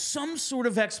 He got some sort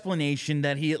of explanation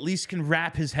that he at least can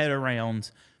wrap his head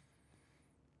around.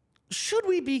 Should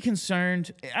we be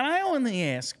concerned? And I only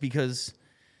ask because...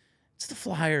 it's the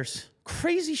Flyers.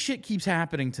 Crazy shit keeps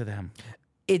happening to them.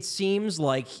 It seems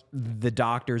like the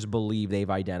doctors believe they've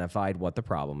identified what the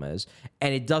problem is,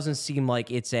 and it doesn't seem like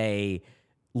it's a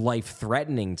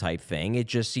life-threatening type thing. It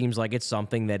just seems like it's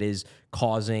something that is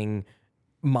causing,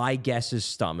 my guess is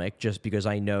stomach, just because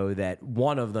I know that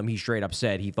one of them he straight up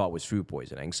said he thought was food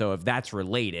poisoning. So if that's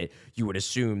related, you would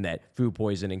assume that food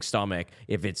poisoning, stomach,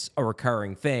 if it's a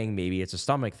recurring thing, maybe it's a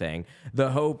stomach thing.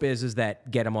 The hope is that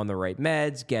get him on the right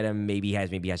meds, get him, maybe he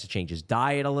has to change his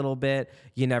diet a little bit.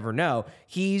 You never know.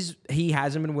 He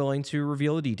hasn't been willing to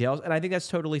reveal the details, and I think that's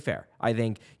totally fair. I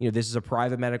think, this is a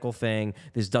private medical thing.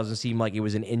 This doesn't seem like it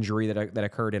was an injury that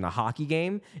occurred in a hockey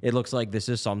game. It looks like this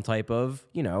is some type of,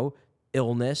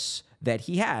 illness that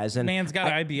he has, and man's got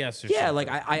IBS or something.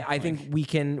 I think we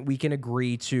can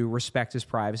agree to respect his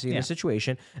privacy in the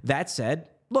situation. That said,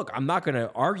 look, I'm not going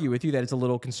to argue with you that it's a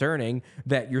little concerning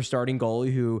that your starting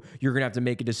goalie, who you're going to have to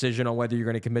make a decision on whether you're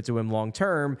going to commit to him long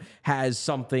term, has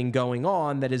something going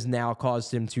on that has now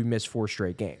caused him to miss 4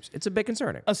 straight games. It's a bit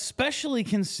concerning, especially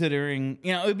considering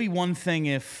it would be one thing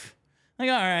if, all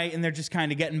right, and they're just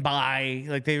kind of getting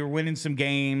by. They were winning some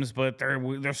games, but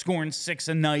they're scoring 6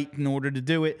 a night in order to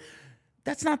do it.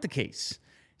 That's not the case.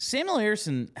 Samuel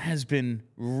Ersson has been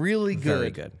really good.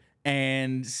 Very good.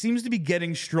 And seems to be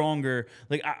getting stronger.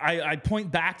 I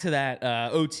point back to that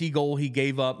OT goal he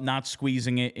gave up, not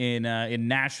squeezing it in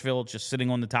Nashville, just sitting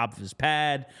on the top of his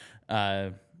pad.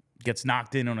 Gets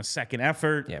knocked in on a second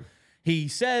effort. Yeah. He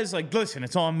says, listen,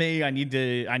 it's on me. I need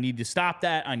to stop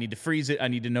that. I need to freeze it. I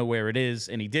need to know where it is.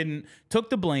 And he didn't.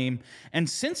 Took the blame. And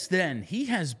since then, he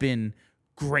has been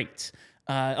great.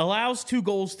 Allows 2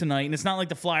 goals tonight. And it's not like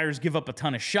the Flyers give up a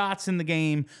ton of shots in the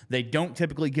game. They don't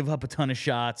typically give up a ton of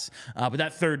shots. But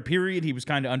that third period, he was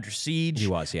kind of under siege. He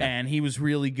was, yeah. And he was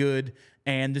really good.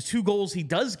 And the 2 goals he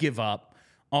does give up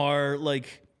are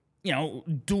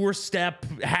doorstep,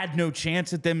 had no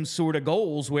chance at them sort of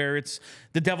goals where it's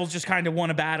the Devils just kind of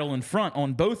won a battle in front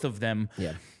on both of them.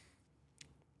 Yeah.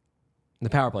 The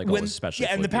power play goal was especially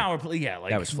and the fluky. power play, like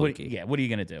that was fluky. What are you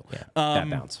going to do? Yeah, that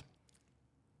bounce.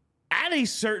 At a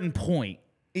certain point,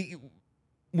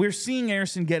 we're seeing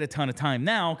Ersson get a ton of time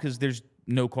now because there's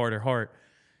no Carter Hart.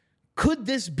 Could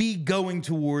this be going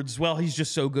towards, well, he's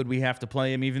just so good we have to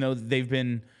play him, even though they've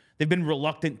been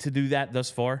reluctant to do that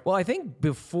thus far? Well, I think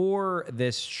before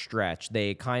this stretch,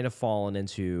 they kind of fallen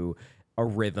into a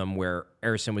rhythm where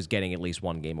Ersson was getting at least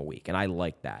one game a week, and I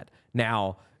like that.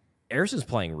 Now, Ersson's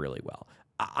playing really well.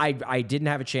 I didn't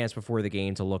have a chance before the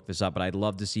game to look this up, but I'd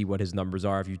love to see what his numbers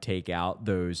are if you take out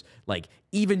those, like,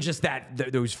 even just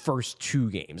those first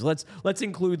 2 games. Let's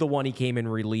include the one he came in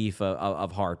relief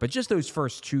of Hart, but just those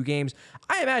first 2 games,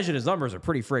 I imagine his numbers are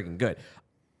pretty freaking good.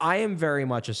 I am very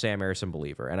much a Sam Ersson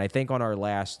believer, and I think on our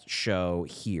last show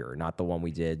here, not the one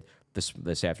we did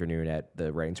this afternoon at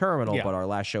the Reading Terminal, but our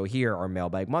last show here, our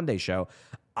Mailbag Monday show,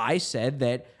 I said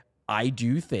that I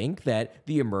do think that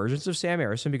the emergence of Sam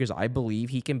Ersson, because I believe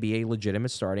he can be a legitimate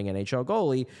starting NHL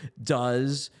goalie,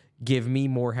 does give me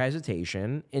more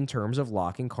hesitation in terms of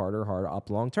locking Carter Hart up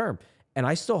long term. And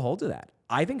I still hold to that.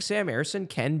 I think Sam Ersson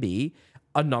can be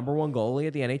a number 1 goalie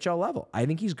at the NHL level. I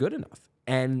think he's good enough.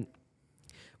 And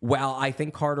while I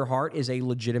think Carter Hart is a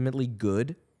legitimately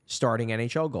good starting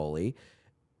NHL goalie,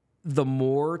 the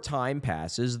more time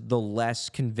passes, the less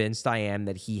convinced I am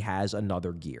that he has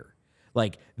another gear.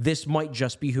 Like, this might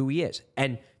just be who he is.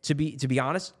 And to be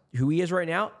honest, who he is right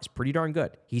now is pretty darn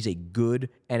good. He's a good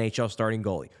NHL starting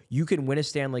goalie. You can win a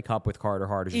Stanley Cup with Carter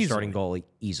Hart as your starting goalie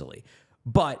easily.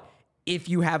 But if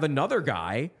you have another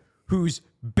guy who's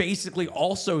basically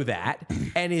also that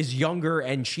and is younger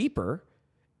and cheaper,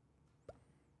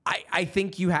 I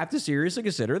think you have to seriously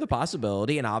consider the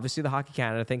possibility, and obviously the Hockey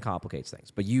Canada thing complicates things,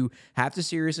 but you have to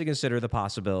seriously consider the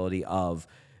possibility of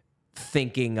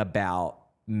thinking about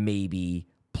maybe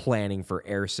planning for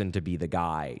Ersson to be the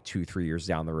guy 2-3 years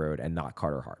down the road and not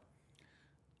Carter Hart.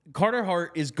 Carter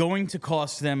Hart is going to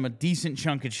cost them a decent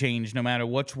chunk of change no matter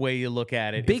which way you look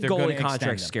at it. Big goalie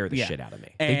contracts scare the shit out of me.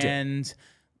 And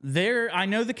I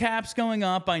know the cap's going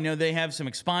up. I know they have some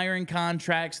expiring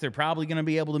contracts. They're probably going to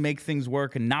be able to make things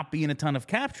work and not be in a ton of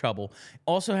cap trouble.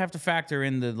 Also have to factor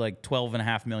in the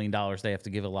 $12.5 million they have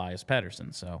to give Elias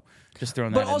Pettersson. So just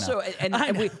throwing that in. But also,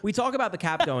 and we talk about the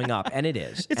cap going up, and it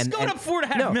is. It's going up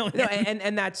 $4.5 million. No,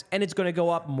 and it's going to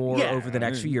go up more over the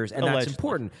next few years, and that's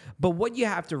important. But what you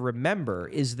have to remember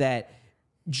is that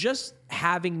just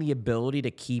having the ability to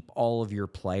keep all of your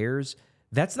players,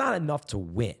 that's not enough to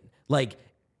win. Like,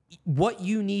 what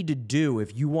you need to do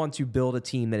if you want to build a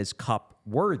team that is cup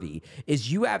worthy is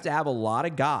you have to have a lot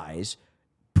of guys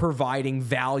providing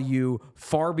value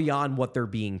far beyond what they're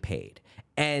being paid.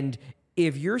 And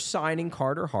if you're signing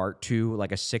Carter Hart to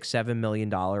like a $6-7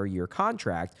 million a year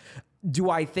contract, do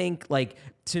I think,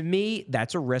 to me,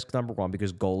 that's a risk, number one,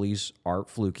 because goalies are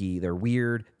fluky. They're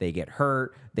weird. They get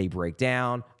hurt. They break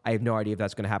down. I have no idea if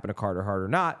that's going to happen to Carter Hart or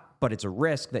not, but it's a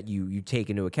risk that you take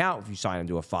into account if you sign him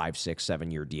to a 5, 6,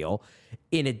 7-year deal.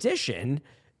 In addition,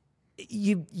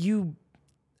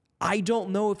 I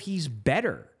don't know if he's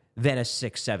better than a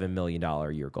 $6-7 million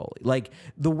a year goalie. Like,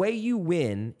 the way you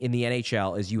win in the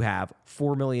NHL is you have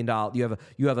 $4 million.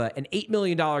 You have an $8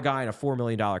 million guy and a $4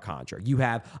 million contract. You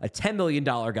have a $10 million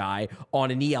guy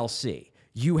on an ELC.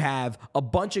 You have a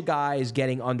bunch of guys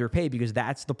getting underpaid because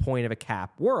that's the point of a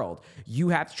cap world. You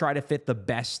have to try to fit the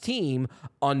best team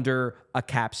under a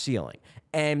cap ceiling.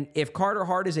 And if Carter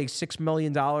Hart is a $6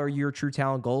 million a year true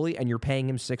talent goalie and you're paying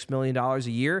him $6 million a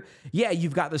year, yeah,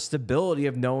 you've got the stability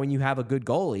of knowing you have a good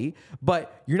goalie,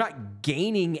 but you're not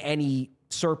gaining any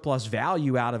surplus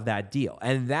value out of that deal.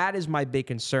 And that is my big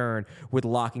concern with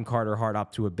locking Carter Hart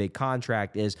up to a big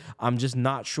contract is I'm just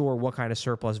not sure what kind of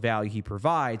surplus value he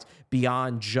provides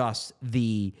beyond just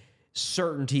the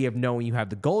certainty of knowing you have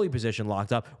the goalie position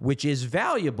locked up, which is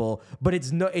valuable, but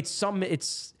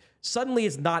suddenly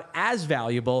it's not as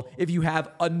valuable if you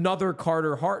have another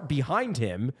Carter Hart behind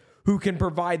him who can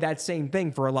provide that same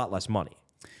thing for a lot less money.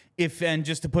 And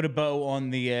just to put a bow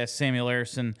on the Samuel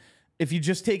Ersson, if you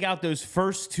just take out those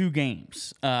first 2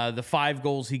 games, the 5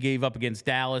 goals he gave up against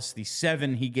Dallas, the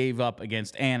 7 he gave up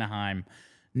against Anaheim,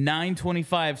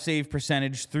 .925 save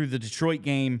percentage through the Detroit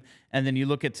game, and then you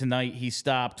look at tonight, he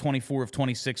stopped 24 of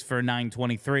 26 for a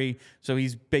 .923, so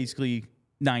he's basically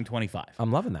 .925.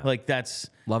 I'm loving that. That's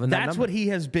number. what he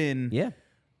has been. Yeah.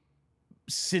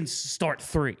 Since start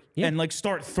 3. Yeah. And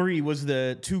start 3 was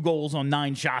the 2 goals on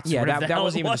 9 shots. Yeah, that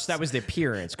wasn't even that was the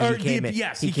appearance.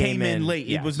 He came in late.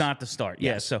 Yes. It was not the start.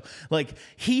 Yes. Yeah. So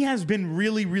he has been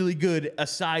really, really good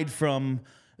aside from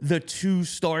the 2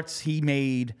 starts he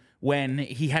made when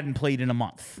he hadn't played in a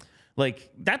month.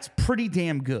 Like, that's pretty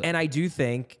damn good. And I do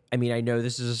think, I mean, I know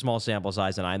this is a small sample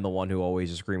size, and I'm the one who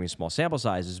always is screaming small sample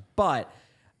sizes, but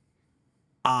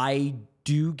I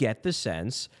do get the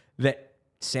sense that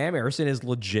Sam Emerson is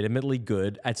legitimately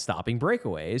good at stopping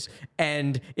breakaways.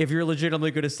 And if you're legitimately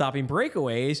good at stopping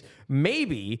breakaways,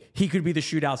 maybe he could be the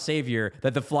shootout savior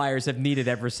that the Flyers have needed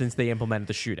ever since they implemented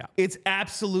the shootout. It's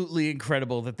absolutely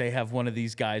incredible that they have one of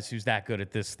these guys who's that good at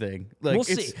this thing. Like, We'll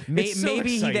see. It's so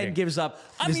Maybe he then exciting. gives up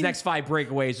his next 5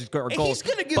 breakaways or goals. He's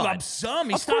going to give up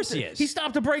some. Of course he is. He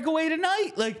stopped a breakaway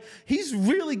tonight. Like, he's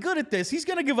really good at this. He's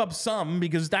going to give up some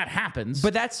because that happens.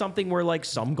 But that's something where, like,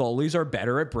 some goalies are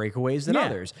better at breakaways than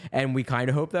others. And we kind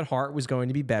of hope that Hart was going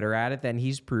to be better at it than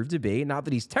he's proved to be. Not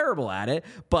that he's terrible at it,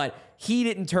 but he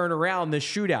didn't turn around the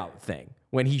shootout thing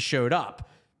when he showed up.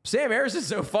 Sam Emerson,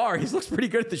 so far, he looks pretty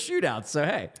good at the shootout. So,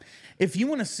 hey. If you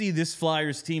want to see this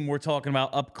Flyers team we're talking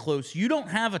about up close, you don't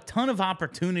have a ton of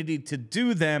opportunity to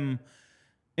do them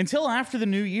until after the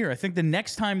new year. I think the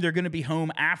next time they're going to be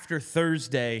home after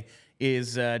Thursday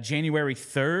is January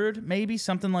 3rd, maybe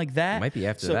something like that. It might be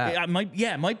after that.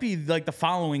 It might be like the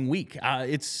following week.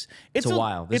 It's a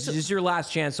while. This is your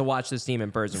last chance to watch this team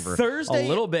in person for Thursday, a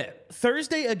little bit.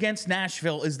 Thursday against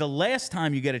Nashville is the last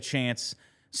time you get a chance.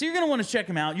 So you're going to want to check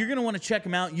them out. You're going to want to check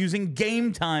them out using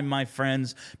Game Time, my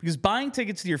friends, because buying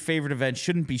tickets to your favorite event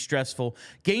shouldn't be stressful.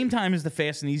 Game Time is the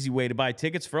fast and easy way to buy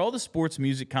tickets for all the sports,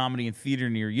 music, comedy, and theater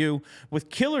near you with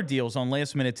killer deals on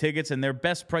last-minute tickets and their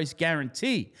best price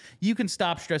guarantee. You can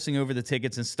stop stressing over the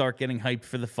tickets and start getting hyped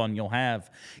for the fun you'll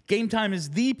have. Game Time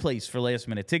is the place for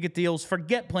last-minute ticket deals.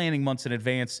 Forget planning months in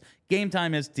advance. Game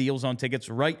Time has deals on tickets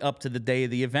right up to the day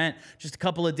of the event. Just a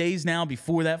couple of days now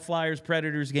before that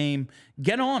Flyers-Predators game.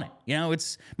 Get on it. You know,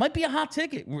 might be a hot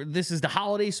ticket. This is the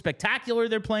holiday spectacular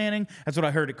they're planning. That's what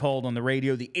I heard it called on the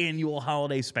radio, the annual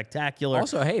holiday spectacular.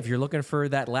 Also, hey, if you're looking for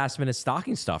that last-minute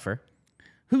stocking stuffer,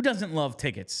 who doesn't love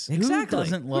tickets? Exactly. Who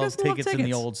doesn't love tickets in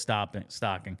the old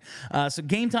stocking? So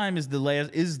Game Time is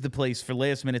the place for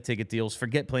last-minute ticket deals.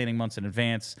 Forget planning months in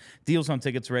advance. Deals on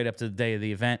tickets right up to the day of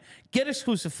the event. Get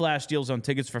exclusive flash deals on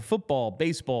tickets for football,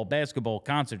 baseball, basketball,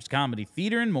 concerts, comedy,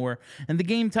 theater, and more. And the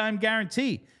Game Time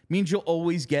guarantee means you'll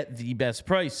always get the best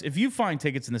price. If you find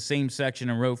tickets in the same section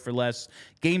and row for less,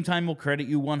 Game Time will credit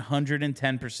you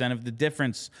 110% of the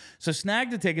difference. So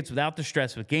snag the tickets without the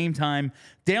stress with Game Time.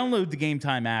 Download the Game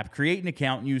Time app, create an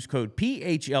account, and use code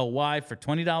PHLY for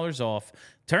 $20 off.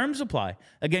 Terms apply.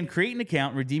 Again, create an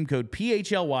account, redeem code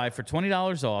PHLY for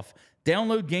 $20 off.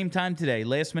 Download Game Time today.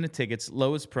 Last minute tickets,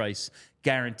 lowest price,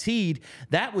 guaranteed.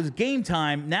 That was Game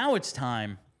Time. Now it's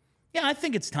time. Yeah, I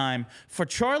think it's time for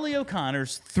Charlie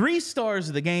O'Connor's 3 stars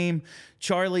of the game.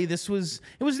 Charlie, it was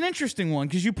an interesting one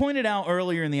because you pointed out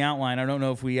earlier in the outline, I don't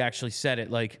know if we actually said it,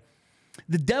 like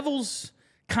the Devils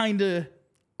kind of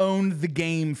owned the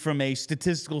game from a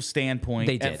statistical standpoint.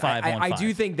 They did. At 5-on-5. I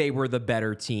do think they were the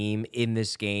better team in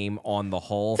this game on the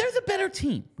whole. They're the better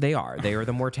team. They are. They are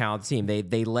the more talented team.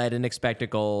 They led in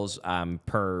expected goals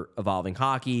per evolving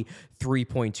hockey,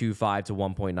 3.25 to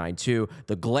 1.92.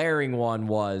 The glaring one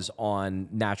was on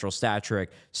natural stat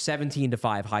trick, 17 to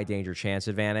 5 high danger chance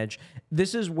advantage.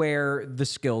 This is where the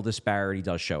skill disparity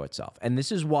does show itself. And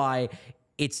this is why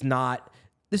it's not...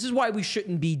 This is why we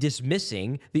shouldn't be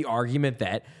dismissing the argument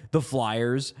that the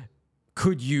Flyers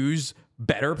could use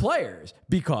better players,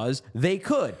 because they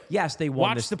could. Yes, they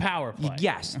won Watch the power play.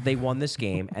 Yes, they won this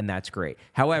game, and that's great.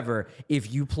 However,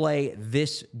 if you play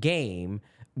this game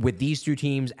with these two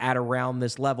teams at around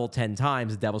this level 10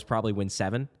 times, the Devils probably win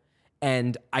 7.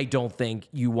 And I don't think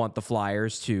you want the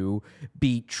Flyers to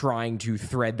be trying to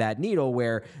thread that needle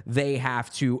where they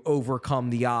have to overcome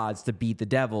the odds to beat the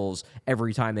Devils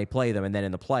every time they play them. And then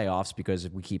in the playoffs, because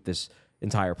if we keep this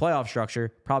entire playoff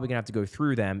structure, probably going to have to go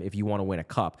through them if you want to win a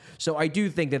cup. So I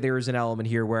do think that there is an element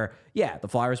here where, yeah, the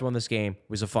Flyers won this game. It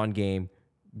was a fun game.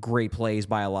 Great plays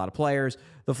by a lot of players.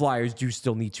 The Flyers do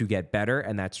still need to get better,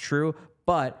 and that's true.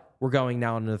 But we're going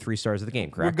now into the 3 stars of the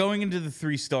game, correct? We're going into the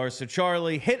 3 stars. So,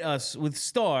 Charlie, hit us with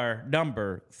star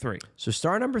number 3. So,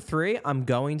 star number 3, I'm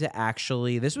going to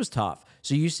actually... This was tough.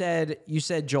 So, you said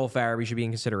Joel Farabee should be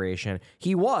in consideration.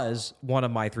 He was one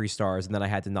of my 3 stars, and then I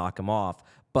had to knock him off.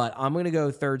 But I'm going to go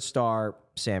 3rd star,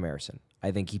 Sam Emerson. I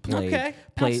think he played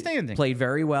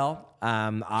very well.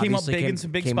 Came up big in some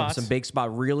big spots. Some big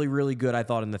spot. Really, really good, I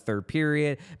thought, in the 3rd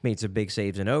period. Made some big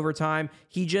saves in overtime.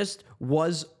 He just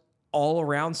was all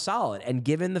around solid. And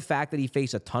given the fact that he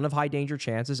faced a ton of high danger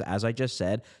chances, as I just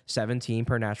said, 17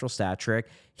 per natural stat trick,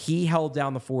 he held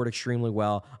down the forward extremely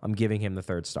well. I'm giving him the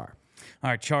 3rd star. All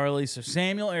right, Charlie. So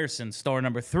Samuel Ersson, star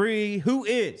number 3. Who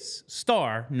is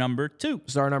star number 2?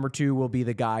 Star number 2 will be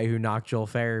the guy who knocked Joel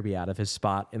Farabee out of his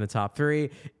spot in the top 3.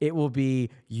 It will be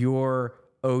your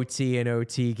OT and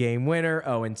OT game winner,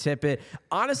 Owen Tippett.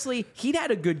 Honestly, he'd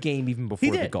had a good game even before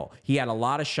the goal. He had a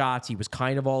lot of shots. He was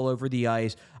kind of all over the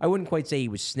ice. I wouldn't quite say he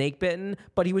was snake bitten,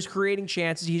 but he was creating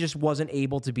chances. He just wasn't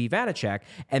able to beat Vanacek,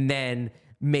 and then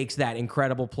makes that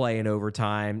incredible play in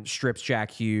overtime, strips Jack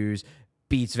Hughes,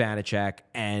 beats Vanacek,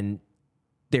 and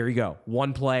there you go.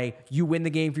 One play, you win the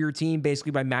game for your team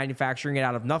basically by manufacturing it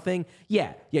out of nothing.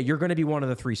 Yeah, you're going to be one of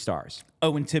the 3 stars.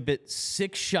 Owen Tippett,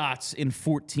 6 shots in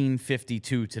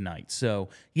 14:52 tonight. So,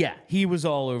 yeah, he was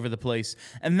all over the place.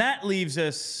 And that leaves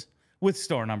us with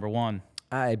star number 1.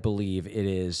 I believe it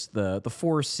is the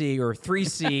 4C or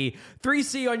 3C.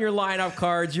 3C on your lineup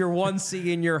cards, your 1C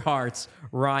in your hearts.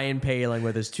 Ryan Poehling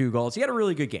with his 2 goals. He had a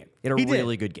really good game. He had a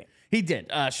really good game. He did.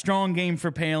 Strong game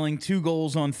for Poehling. 2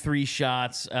 goals on 3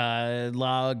 shots.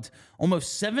 Logged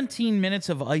almost 17 minutes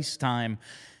of ice time.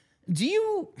 Do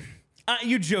you...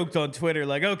 you joked on Twitter,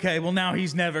 like, okay, well, now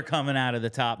he's never coming out of the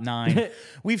top 9.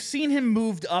 We've seen him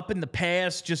moved up in the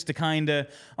past just to kind of,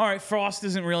 all right, Frost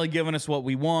isn't really giving us what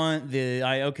we want.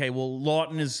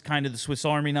 Lawton is kind of the Swiss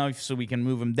Army knife, so we can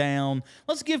move him down.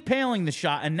 Let's give Poehling the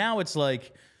shot. And now it's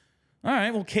like, all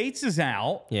right, well, Cates is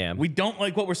out. Yeah. We don't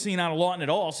like what we're seeing out of Lawton at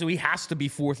all, so he has to be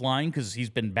 4th line because he's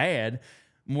been bad.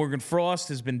 Morgan Frost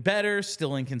has been better,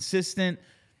 still inconsistent.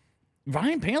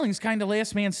 Ryan Poehling's kind of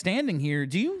last man standing here.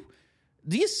 Do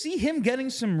you see him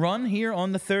getting some run here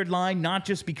on the 3rd line, not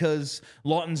just because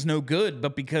Lawton's no good,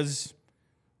 but because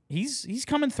he's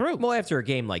coming through? Well, after a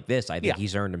game like this, I think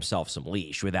he's earned himself some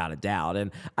leash, without a doubt.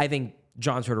 And I think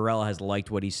John Tortorella has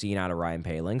liked what he's seen out of Ryan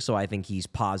Poehling, so I think he's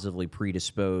positively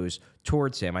predisposed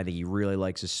towards him. I think he really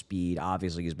likes his speed.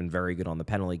 Obviously, he's been very good on the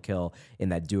penalty kill in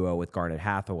that duo with Garnet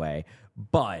Hathaway.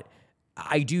 But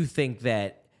I do think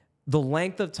that the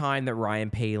length of time that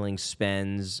Ryan Poehling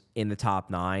spends in the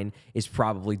top 9 is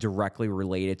probably directly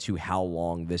related to how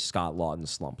long this Scott Lawton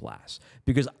slump lasts.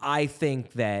 Because I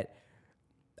think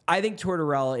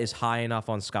Tortorella is high enough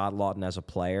on Scott Lawton as a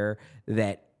player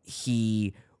that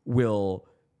he will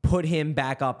put him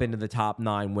back up into the top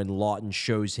 9 when Lawton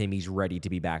shows him he's ready to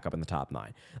be back up in the top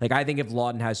 9. Like, I think if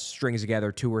Lawton has strings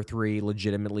together 2 or 3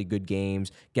 legitimately good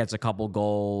games, gets a couple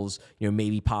goals,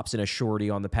 maybe pops in a shorty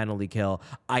on the penalty kill,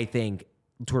 I think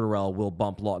Tortorella will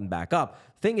bump Lawton back up.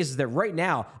 Thing is that right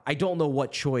now, I don't know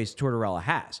what choice Tortorella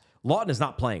has. Lawton is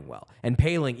not playing well, and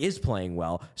Poehling is playing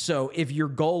well. So if your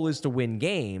goal is to win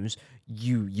games,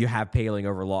 you have Poehling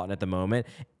over Lawton at the moment.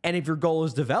 And if your goal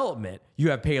is development,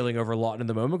 you have Poehling over Lawton at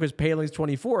the moment because Poehling's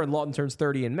 24 and Lawton turns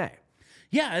 30 in May.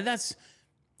 Yeah,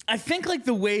 I think like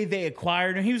the way they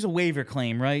acquired him, he was a waiver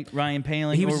claim, right? Ryan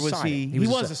Poehling, he was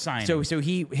a signing. So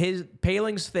his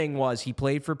Poehling's thing was he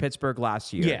played for Pittsburgh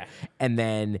last year, and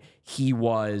then he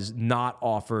was not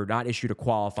issued a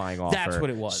qualifying offer. That's what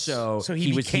it was. So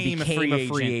he became a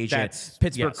free agent.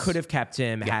 Pittsburgh could have kept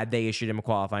him had they issued him a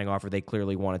qualifying offer. They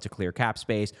clearly wanted to clear cap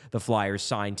space. The Flyers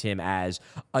signed him as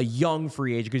a young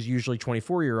free agent because usually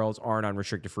 24-year-olds aren't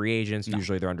unrestricted free agents. No.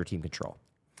 Usually they're under team control.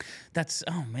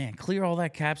 Oh man, clear all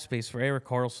that cap space for Erik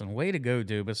Karlsson. Way to go,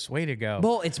 Dubas. Way to go.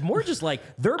 Well, it's more just like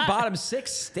their bottom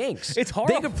 6 stinks. It's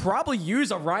horrible. They could probably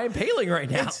use a Ryan Poehling right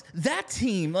now. That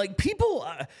team, like people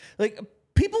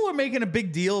were making a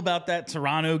big deal about that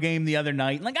Toronto game the other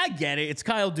night. Like, I get it. It's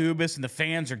Kyle Dubas, and the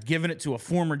fans are giving it to a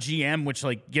former GM, which,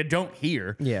 like, you don't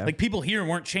hear. Yeah. Like, people here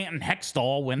weren't chanting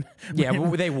Hextall when... Yeah,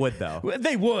 they would, though.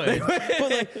 They would.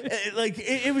 But,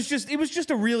 it was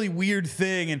just a really weird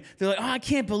thing. And they're like, I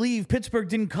can't believe Pittsburgh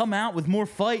didn't come out with more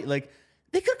fight. Like,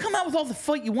 they could come out with all the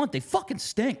fight you want. They fucking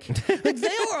stink. Like,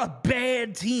 they are a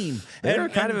bad team. They're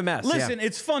kind of a mess. Listen,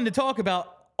 it's fun to talk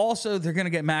about. Also, they're going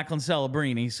to get Macklin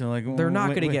Celebrini, so like they're not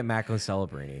going to get Macklin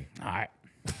Celebrini. All right.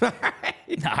 All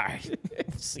right.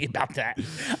 We'll see about that.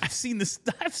 I've seen this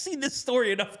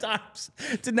story enough times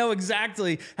to know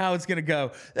exactly how it's going to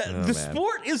go. The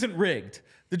sport isn't rigged.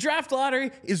 The draft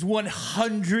lottery is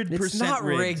 100% It's not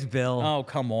rigged, Bill. Oh,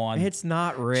 come on. It's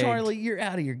not rigged. Charlie, you're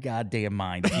out of your goddamn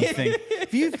mind.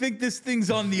 If you think this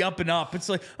thing's on the up and up, it's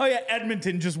like, oh yeah,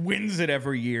 Edmonton just wins it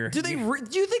every year. Do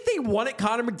you think they wanted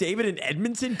Connor McDavid in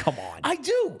Edmonton? Come on. I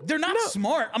do. They're not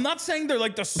smart. I'm not saying they're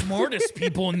like the smartest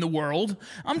people in the world.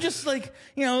 I'm just like,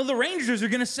 the Rangers are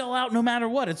going to sell out no matter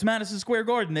what. It's Madison Square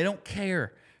Garden. They don't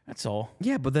care. That's all.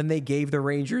 Yeah, but then they gave the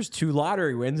Rangers 2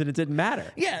 lottery wins, and it didn't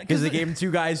matter. Yeah, because they gave him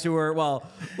 2 guys who are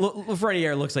Freddie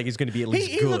Air looks like he's going to be at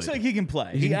least good. He looks like he can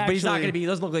play. But he's not going to be. He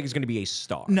doesn't look like he's going to be a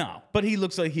star. No, but he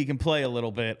looks like he can play a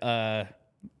little bit.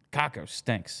 Kakko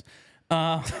stinks.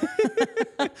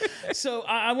 So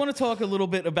I want to talk a little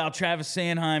bit about Travis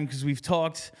Sanheim because we've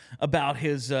talked about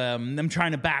his them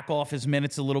trying to back off his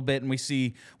minutes a little bit, and we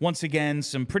see once again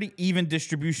some pretty even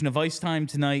distribution of ice time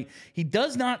tonight. He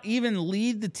does not even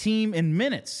lead the team in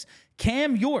minutes.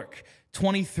 Cam York,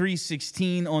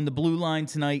 23-16 on the blue line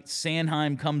tonight.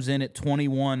 Sanheim comes in at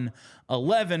 21-11. Of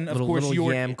course, little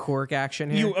York Yam Cork action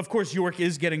here. Of course, York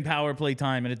is getting power play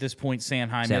time, and at this point,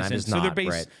 Sanheim isn't. is So not,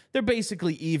 right. they're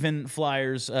basically even.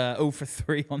 Flyers 0 for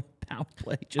 3 on the power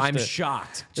play. I'm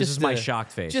shocked. This is my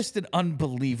shocked face. Just an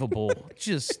unbelievable,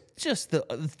 just the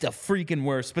freaking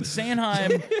worst. But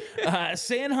Sanheim,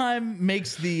 Sanheim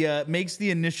makes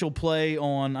the initial play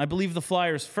on, I believe, the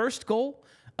Flyers' first goal.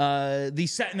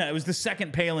 It was the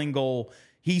second Poehling goal.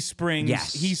 He springs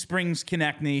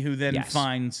Konechny, who then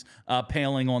finds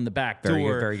Poehling on the back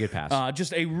door. Very good pass.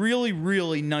 Just a really,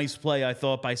 really nice play, I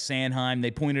thought, by Sanheim. They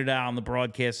pointed out on the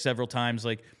broadcast several times,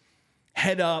 like,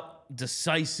 head up,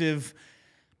 decisive.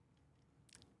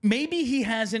 Maybe he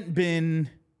hasn't been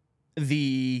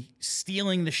the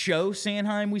stealing the show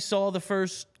Sanheim we saw the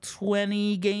first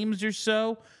 20 games or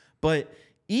so, but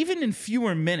even in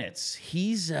fewer minutes,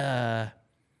 he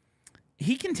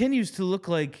continues to look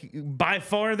like by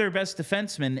far their best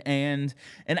defenseman and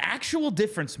an actual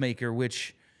difference maker,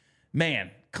 which,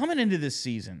 man, coming into this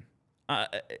season,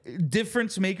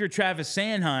 difference maker Travis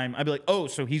Sanheim, I'd be like, oh,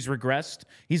 so he's regressed.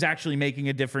 He's actually making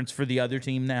a difference for the other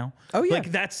team now. Oh, yeah.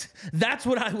 Like, that's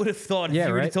what I would have thought if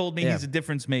you would have told me he's a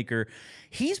difference maker.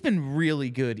 He's been really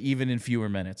good, even in fewer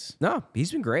minutes. No,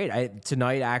 he's been great.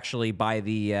 Tonight, actually, by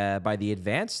the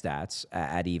advanced stats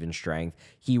at even strength,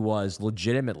 he was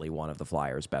legitimately one of the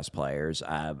Flyers' best players.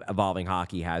 Evolving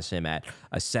Hockey has him at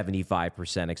a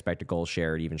 75% expected goal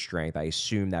share at even strength. I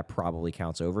assume that probably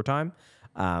counts overtime.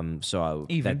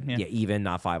 Even,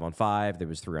 not 5-on-5. There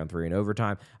was 3-on-3 in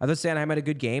overtime. I thought Sanheim had a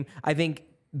good game. I think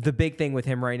the big thing with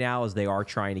him right now is they are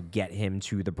trying to get him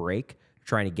to the break,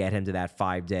 trying to get him to that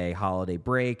 5-day holiday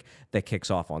break that kicks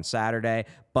off on Saturday.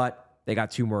 But they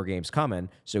got 2 more games coming,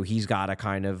 so he's got to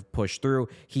kind of push through.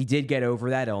 He did get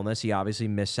over that illness. He obviously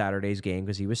missed Saturday's game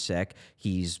because he was sick.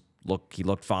 He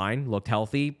looked fine, looked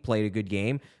healthy, played a good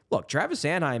game. Look, Travis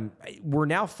Sanheim, we're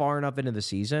now far enough into the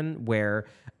season where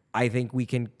I think we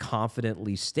can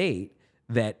confidently state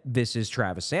that this is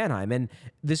Travis Sanheim. And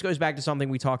this goes back to something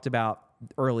we talked about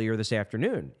earlier this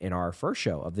afternoon in our first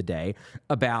show of the day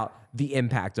about the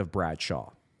impact of Brad Shaw.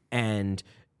 And,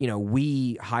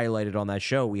 we highlighted on that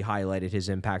show, we highlighted his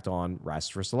impact on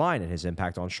Rasmus Ristolainen, his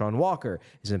impact on Sean Walker,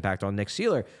 his impact on Nick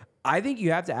Seeler. I think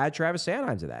you have to add Travis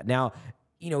Sanheim to that. Now,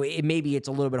 maybe it's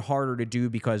a little bit harder to do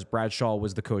because Brad Shaw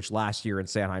was the coach last year and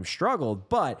Sanheim struggled,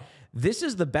 but this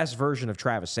is the best version of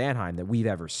Travis Sanheim that we've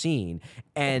ever seen.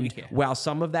 And while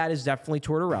some of that is definitely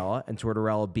Tortorella, and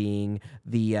Tortorella being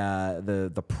the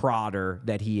prodder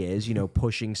that he is,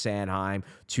 pushing Sanheim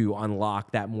to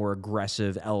unlock that more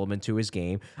aggressive element to his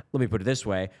game. Let me put it this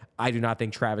way. I do not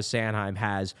think Travis Sanheim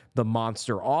has the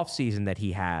monster offseason that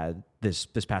he had this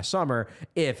past summer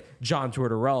if John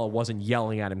Tortorella wasn't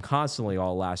yelling at him constantly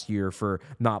all last year for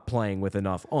not playing with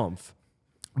enough oomph.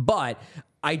 But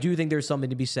I do think there's something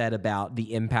to be said about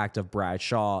the impact of Brad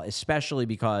Shaw, especially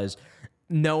because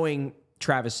knowing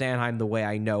Travis Sanheim the way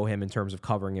I know him in terms of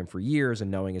covering him for years and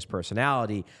knowing his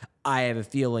personality, I have a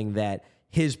feeling that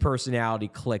his personality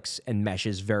clicks and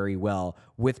meshes very well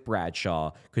with Brad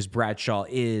Shaw because Brad Shaw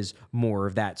is more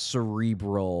of that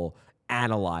cerebral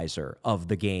analyzer of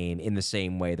the game in the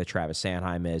same way that Travis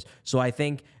Sanheim is. So I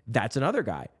think that's another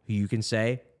guy who you can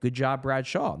say, good job, Brad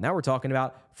Shaw. Now we're talking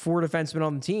about 4 defensemen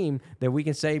on the team that we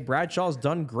can say Brad Shaw's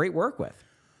done great work with.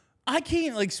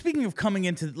 Speaking of coming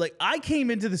into, I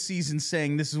came into the season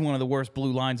saying this is one of the worst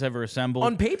blue lines ever assembled.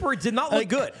 On paper, it did not look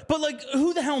good. But,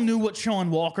 who the hell knew what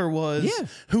Sean Walker was? Yeah.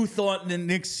 Who thought that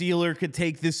Nick Seeler could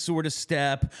take this sort of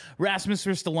step? Rasmus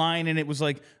Ristolainen, and it was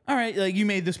like, all right, you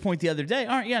made this point the other day.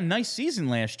 All right, yeah, nice season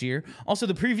last year. Also,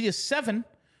 the previous 7,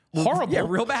 horrible. Yeah,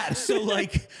 real bad. So,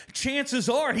 chances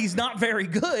are he's not very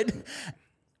good.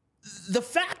 The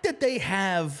fact that they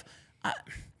have...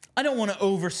 I don't want to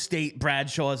overstate Brad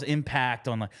Shaw's impact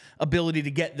on ability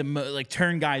to get them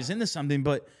turn guys into something,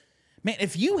 but man,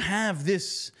 if you have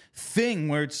this thing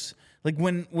where it's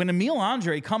when Emile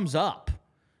Andre comes up,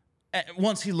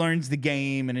 once he learns the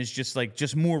game and is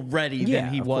just more ready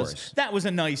than he was, course. That was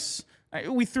a nice.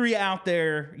 We threw you out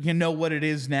there. You know what it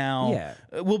is now.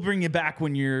 Yeah. We'll bring you back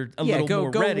when you're a little more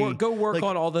ready. Go work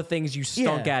on all the things you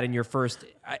stunk at in your first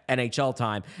NHL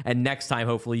time, and next time,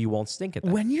 hopefully, you won't stink at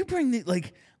them. When you bring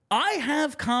I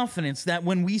have confidence that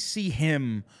when we see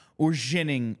him or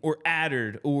Jinning or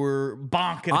Addard or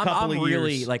Bonk in a couple of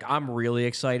years. I'm really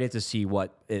excited to see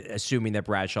what, assuming that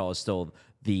Bradshaw is still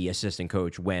the assistant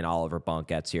coach when Oliver Bonk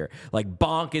gets here. Like,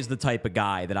 Bonk is the type of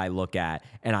guy that I look at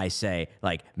and I say,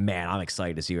 like, man, I'm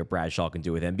excited to see what Bradshaw can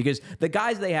do with him. Because the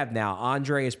guys they have now,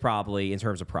 Andre is probably, in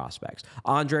terms of prospects,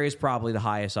 Andre is probably the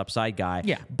highest upside guy.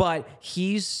 Yeah. But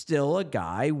he's still a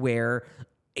guy where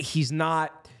he's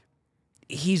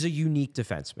a unique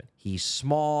defenseman. He's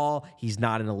small. He's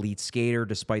not an elite skater,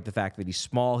 despite the fact that he's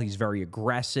small. He's very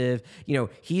aggressive. You know,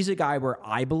 he's a guy where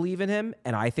I believe in him,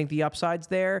 and I think the upside's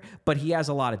there, but he has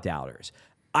a lot of doubters.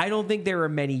 I don't think there are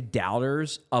many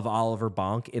doubters of Oliver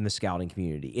Bonk in the scouting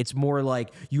community. It's more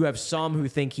like you have some who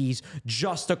think he's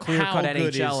just a clear-cut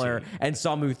NHLer, and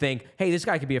some who think, hey, this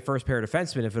guy could be a first-pair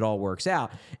defenseman if it all works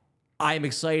out. I'm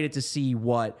excited to see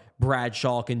what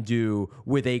Bradshaw can do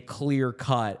with a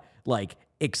clear-cut, like,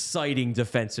 exciting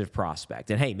defensive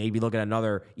prospect. And hey, maybe look at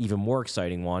another even more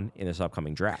exciting one in this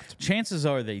upcoming draft. Chances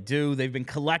are they do. They've been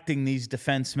collecting these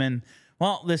defensemen.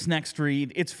 Well, this next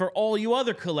read, it's for all you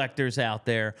other collectors out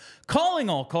there. Calling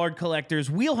all card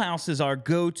collectors, Wheelhouse is our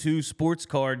go-to sports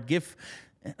card gift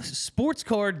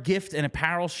and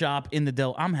apparel shop in the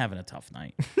Del. I'm having a tough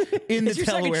night. In the It's your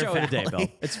Delaware second show Valley. of the day, Bill.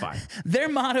 It's fine. Their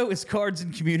motto is cards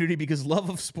and community because love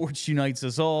of sports unites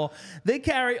us all. They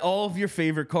carry all of your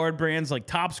favorite card brands like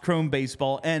Topps Chrome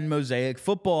Baseball and Mosaic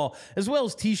Football, as well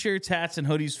as t-shirts, hats, and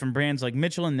hoodies from brands like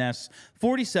Mitchell & Ness,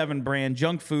 47 Brand,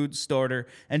 Junk Food, Starter,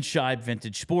 and Shibe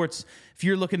Vintage Sports. If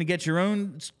you're looking to get your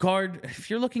own card, if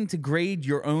you're looking to grade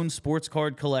your own sports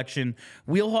card collection,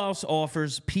 Wheelhouse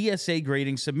offers PSA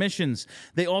grading submissions.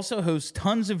 They also host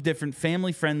tons of different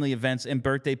family-friendly events and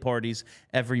birthday parties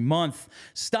every month.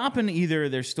 Stop in either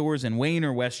of their stores in Wayne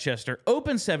or Westchester,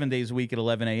 open 7 days a week at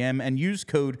 11 a.m., and use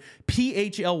code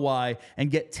PHLY and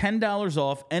get $10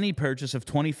 off any purchase of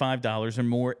 $25 or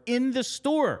more in the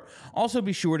store. Also,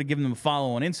 be sure to give them a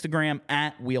follow on Instagram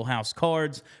at Wheelhouse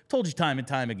Cards. Told you time and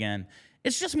time again.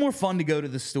 It's just more fun to go to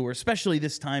the store, especially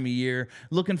this time of year,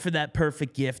 looking for that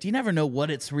perfect gift. You never know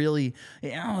what it's really,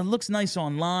 it looks nice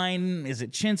online. Is it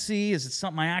chintzy? Is it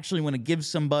something I actually want to give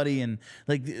somebody and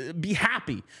like be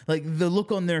happy? Like the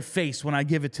look on their face when I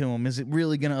give it to them, is it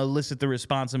really going to elicit the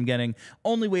response I'm getting?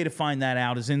 Only way to find that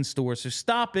out is in store. So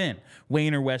stop in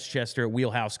Wayne or Westchester at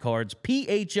Wheelhouse Cards,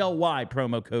 PHLY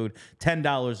promo code,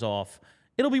 $10 off.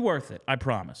 It'll be worth it, I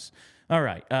promise. All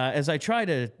right, as I try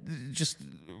to just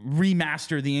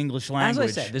remaster the English language.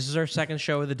 As I said, this is our second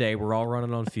show of the day. We're all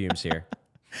running on fumes here.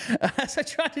 As I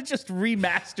try to just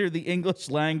remaster the English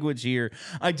language here,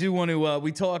 I do want to,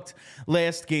 we talked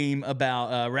last game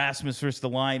about Rasmus versus the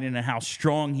Line and how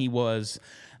strong he was.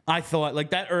 I thought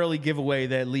like that early giveaway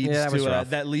that leads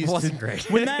Wasn't great.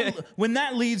 when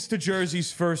that leads to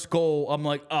Jersey's first goal, I'm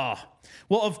like,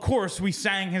 well, of course we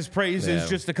sang his praises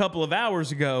just a couple of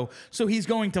hours ago, so he's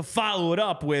going to follow it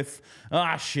up with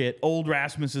shit, old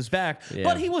Rasmus is back. Yeah.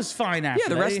 But he was fine after. Yeah,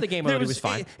 the rest of the game he was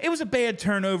fine. It was a bad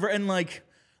turnover and like.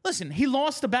 Listen, he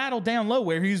lost a battle down low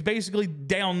where he was basically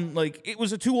down, like, it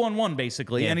was a 2-on-1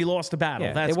 basically, and he lost a battle.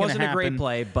 Yeah. That's it wasn't a great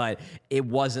play, but it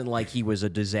wasn't like he was a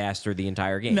disaster the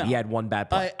entire game. No. He had one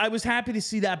bad play. I was happy to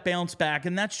see that bounce back,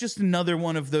 and that's just another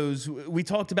one of those. We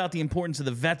talked about the importance of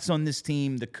the vets on this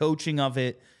team, the coaching of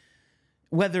it,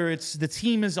 whether it's the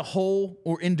team as a whole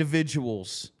or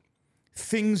individuals.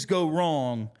 Things go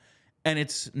wrong, and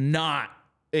it's not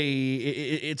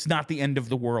the end of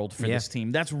the world for this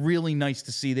team. That's really nice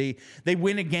to see. They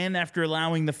win again after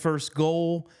allowing the first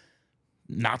goal.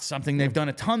 Not something they've done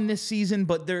a ton this season,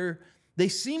 but they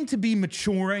seem to be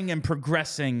maturing and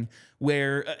progressing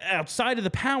where outside of the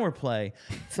power play,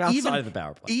 things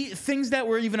that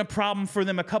were even a problem for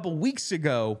them a couple weeks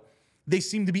ago, they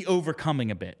seem to be overcoming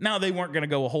a bit. Now, they weren't going to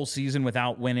go a whole season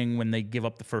without winning when they give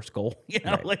up the first goal,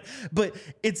 but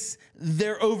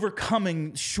they're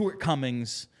overcoming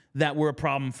shortcomings that were a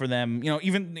problem for them.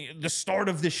 Even the start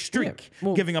of this streak,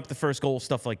 giving up the first goal,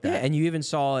 stuff like that. Yeah, and you even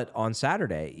saw it on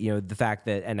Saturday. The fact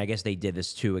that, and I guess they did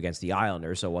this too against the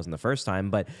Islanders, so it wasn't the first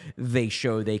time, but they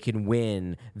show they can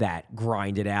win that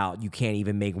grind it out. You can't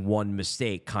even make one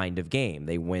mistake kind of game.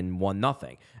 They win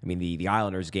 1-0. I mean, the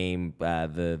Islanders game,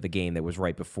 the game that was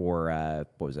right before,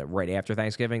 what was that? Right after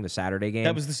Thanksgiving, the Saturday game.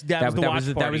 That was the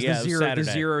watch party. That was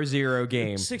the 0-0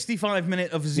 game. 65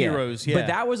 minute of zeros. Yeah. But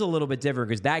that was a little bit different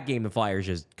because that game the Flyers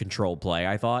just controlled play.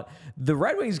 I thought the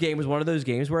Red Wings game was one of those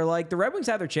games where like the Red Wings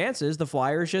had their chances. The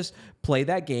Flyers just played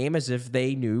that game as if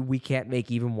they knew we can't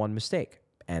make even one mistake,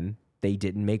 and they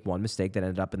didn't make one mistake that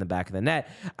ended up in the back of the net.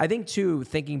 I think, too,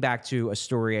 thinking back to a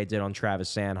story I did on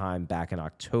Travis Sanheim back in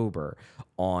October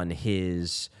on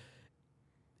his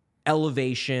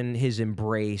elevation, his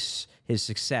embrace, his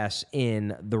success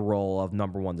in the role of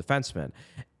number one defenseman.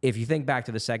 If you think back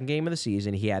to the second game of the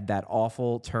season, he had that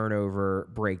awful turnover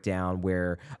breakdown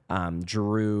where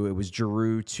it was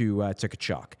Giroux to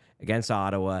Tkachuk against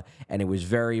Ottawa, and it was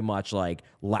very much like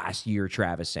last year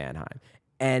Travis Sanheim.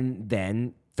 And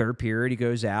then third period, he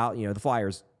goes out. The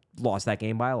Flyers lost that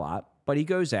game by a lot, but he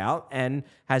goes out and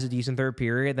has a decent third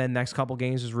period. Then next couple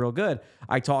games is real good.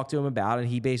 I talked to him about it,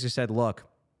 and he basically said, look,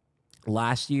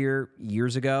 last year,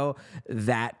 years ago,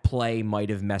 that play might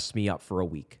have messed me up for a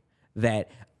week. That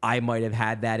I might have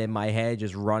had that in my head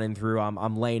just running through.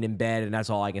 I'm laying in bed, and that's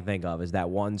all I can think of is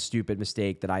that one stupid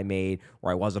mistake that I made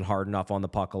where I wasn't hard enough on the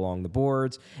puck along the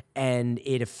boards, and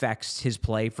it affects his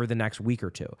play for the next week or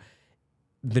two.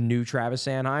 The new Travis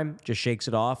Sanheim just shakes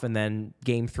it off, and then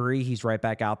game 3, he's right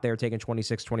back out there taking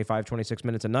 26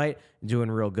 minutes a night, doing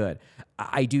real good.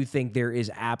 I do think there is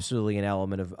absolutely an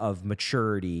element of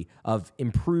maturity, of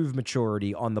improved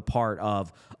maturity on the part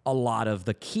of a lot of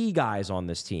the key guys on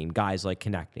this team, guys like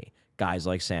Konechny, guys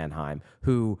like Sanheim,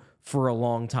 who for a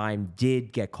long time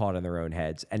did get caught in their own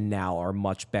heads and now are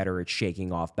much better at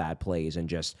shaking off bad plays and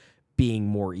just being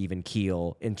more even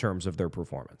keel in terms of their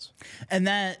performance. And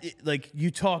that, like,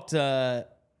 you talked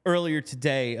earlier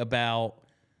today about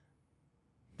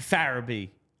Farabee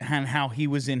and how he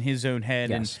was in his own head.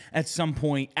 Yes. And at some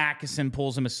point, Atkinson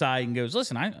pulls him aside and goes,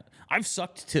 listen, I've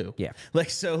sucked too. Yeah.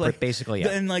 Basically, yeah.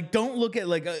 And don't look at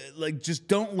just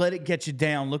don't let it get you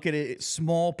down. Look at it,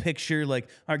 small picture. All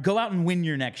right, go out and win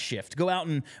your next shift. Go out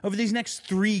and over these next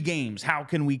 3 games, how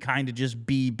can we kind of just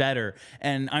be better?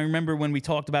 And I remember when we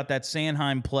talked about that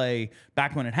Sanheim play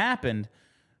back when it happened,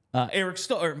 Mark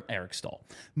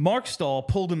Stahl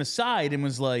pulled him aside and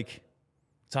was like,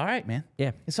 it's all right, man.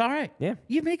 Yeah. It's all right. Yeah.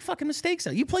 You make fucking mistakes.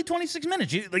 You play 26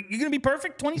 minutes. You're going to be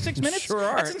perfect 26 minutes? Sure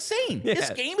are. That's insane. Yeah. This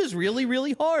game is really,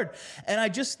 really hard. And I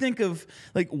just think of,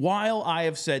 while I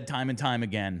have said time and time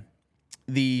again,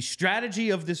 the strategy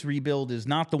of this rebuild is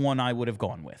not the one I would have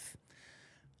gone with.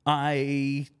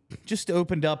 I just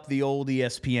opened up the old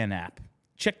ESPN app,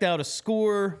 checked out a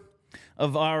score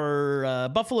of our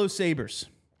Buffalo Sabres.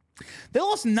 They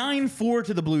lost 9-4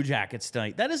 to the Blue Jackets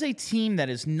tonight. That is a team that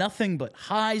is nothing but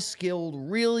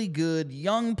high-skilled, really good,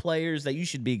 young players that you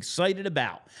should be excited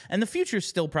about. And the future is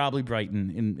still probably bright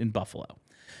in Buffalo.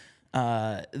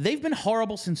 They've been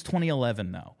horrible since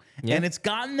 2011, though. Yeah. And it's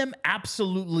gotten them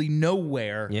absolutely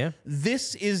nowhere. Yeah.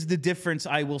 This is the difference,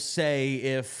 I will say,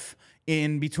 if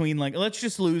in between, let's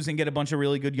just lose and get a bunch of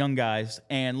really good young guys,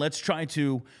 and let's try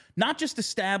to not just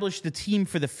establish the team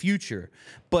for the future,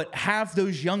 but have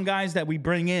those young guys that we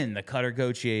bring in, the Cutter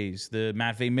Gauthiers, the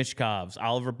Matvei Mishkovs,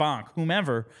 Oliver Bonk,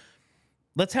 whomever,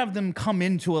 let's have them come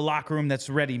into a locker room that's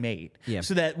ready-made. Yeah.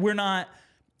 So that we're not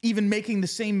even making the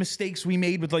same mistakes we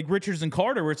made with Richards and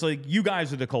Carter, where it's you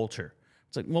guys are the culture.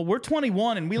 It's well, we're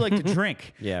 21 and we like to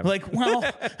drink. Yeah.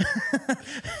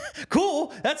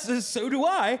 Cool. So do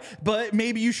I. But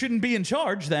maybe you shouldn't be in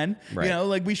charge then.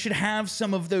 Right. We should have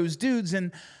some of those dudes.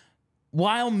 And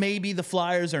while maybe the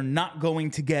Flyers are not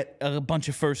going to get a bunch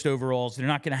of first overalls, they're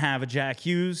not going to have a Jack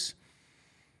Hughes,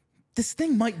 this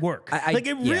thing might work.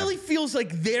 It really feels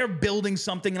like they're building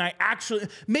something, and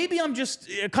maybe I'm just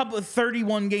a couple of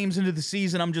 31 games into the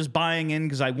season, I'm just buying in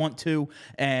because I want to,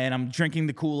 and I'm drinking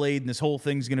the Kool-Aid, and this whole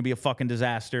thing's going to be a fucking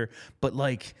disaster. But,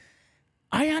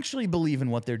 I actually believe in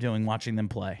what they're doing watching them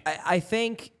play. I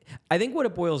think what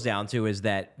it boils down to is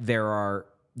that there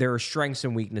are strengths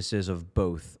and weaknesses of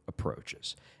both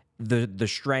approaches. The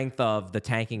strength of the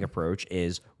tanking approach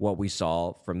is what we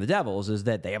saw from the Devils, is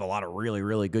that they have a lot of really,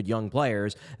 really good young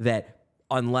players that,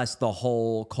 unless the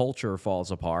whole culture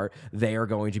falls apart, they are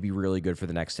going to be really good for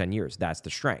the next 10 years. That's the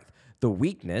strength. The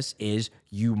weakness is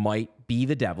you might be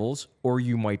the Devils or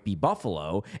you might be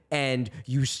Buffalo, and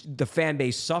the fan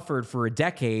base suffered for a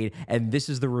decade, and this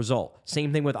is the result.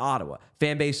 Same thing with Ottawa.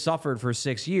 Fan base suffered for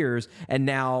 6 years, and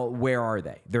now where are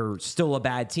they? They're still a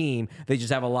bad team. They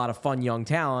just have a lot of fun young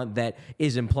talent that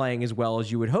isn't playing as well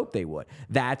as you would hope they would.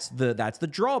 That's the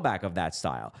drawback of that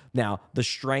style. Now, the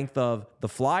strength of the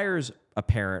Flyers'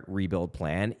 apparent rebuild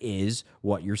plan is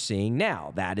what you're seeing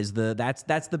now. That's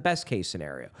the best case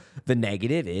scenario. The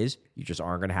negative is you just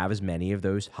aren't going to have as many of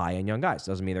those high-end young guys.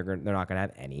 Doesn't mean they're not going to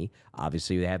have any.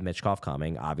 Obviously, they have Michkov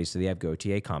coming. Obviously, they have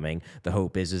Gauthier coming. The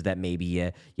hope is that maybe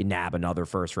you nab another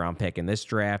first-round pick in this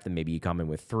draft, and maybe you come in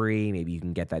with 3. Maybe you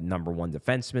can get that number 1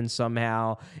 defenseman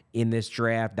somehow in this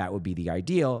draft. That would be the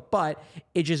ideal, but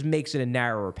it just makes it a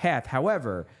narrower path.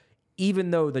 However,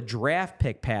 even though the draft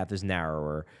pick path is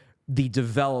narrower, the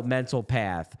developmental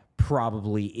path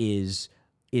probably is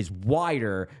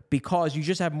wider because you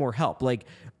just have more help.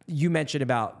 you mentioned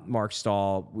about Mark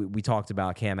Stahl. We talked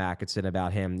about Cam Atkinson,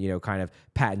 about him, kind of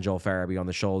patting Joel Farabee on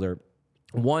the shoulder.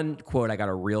 One quote I got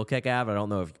a real kick out of, I don't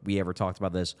know if we ever talked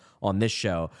about this on this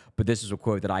show, but this is a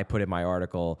quote that I put in my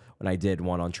article when I did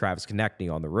one on Travis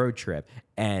Konechny on the road trip.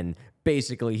 And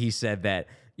basically he said that,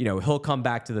 he'll come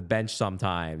back to the bench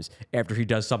sometimes after he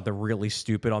does something really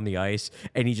stupid on the ice,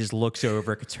 and he just looks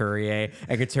over at Couturier,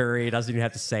 and Couturier doesn't even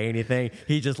have to say anything.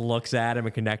 He just looks at him,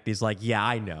 and Konechny's like, "Yeah,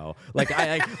 I know."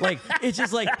 It's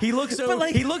just like he looks over.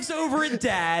 He looks over at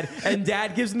Dad, and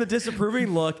Dad gives him the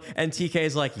disapproving look, and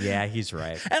TK's like, "Yeah, he's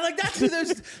right." And that's who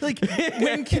those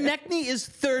when Konechny is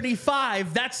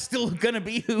 35, that's still gonna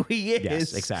be who he is.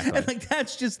 Yes, exactly. And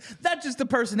that's just the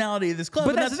personality of this club.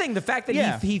 But that's the thing. The fact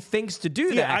that he thinks to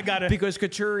do that. I got it. Because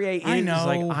Couturier is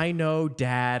like, I know,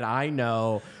 Dad, I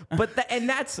know. But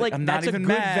that's a good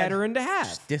veteran to have.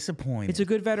 Just disappointed. It's a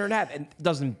good veteran to have. And it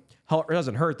doesn't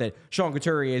hurt that Sean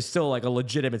Couturier is still like a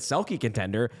legitimate Selke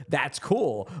contender. That's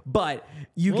cool. But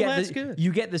you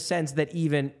get the sense that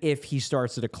even if he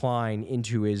starts to decline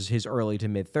into his early to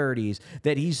mid 30s,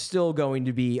 that he's still going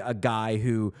to be a guy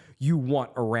who you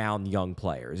want around young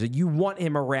players. You want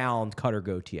him around Cutter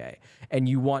Gauthier, and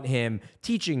you want him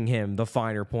teaching him the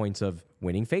finer points of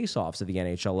winning faceoffs at the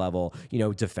NHL level,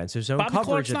 defensive zone Bobby coverage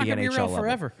Clark's at the not gonna NHL be around level.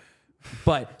 forever.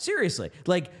 But seriously,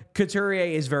 Couturier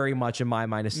is very much, in my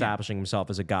mind, establishing himself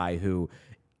as a guy who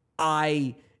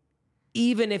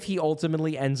even if he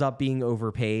ultimately ends up being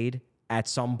overpaid at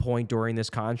some point during this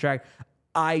contract,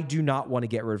 I do not want to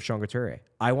get rid of Sean Couturier.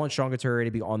 I want Sean Couturier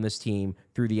to be on this team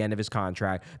through the end of his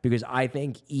contract, because I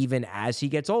think even as he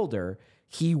gets older,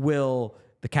 the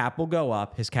cap will go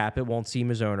up. His cap, it won't seem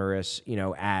as onerous,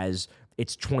 as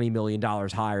it's $20 million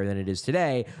higher than it is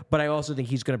today. But I also think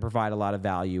he's going to provide a lot of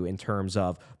value in terms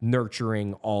of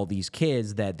nurturing all these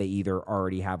kids that they either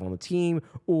already have on the team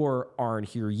or aren't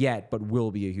here yet, but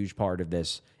will be a huge part of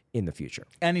this in the future.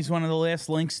 And he's one of the last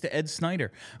links to Ed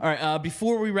Snyder. All right,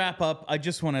 before we wrap up, I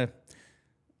just want to...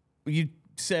 You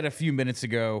said a few minutes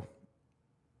ago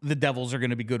the Devils are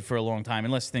going to be good for a long time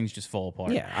unless things just fall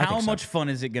apart. Yeah, How much fun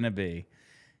is it going to be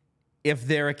if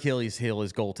their Achilles heel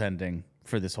is goaltending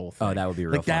for this whole thing? Oh, that would be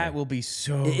real funny. That will be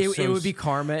so... It would be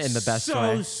karma in the best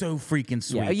way. So freaking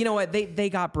sweet. Yeah, you know what? They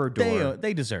got Brodeur.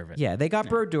 They deserve it. Yeah, they got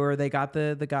Brodeur. They got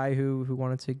the guy who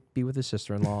wanted to be with his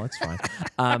sister-in-law. It's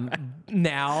fine.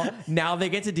 Now they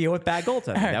get to deal with bad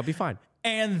goaltending. Right. That'll be fine.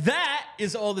 And that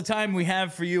is all the time we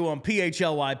have for you on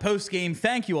PHLY Postgame.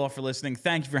 Thank you all for listening.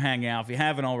 Thank you for hanging out. If you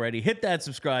haven't already, hit that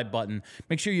subscribe button.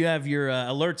 Make sure you have your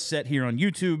alerts set here on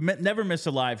YouTube. Never miss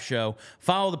a live show.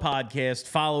 Follow the podcast.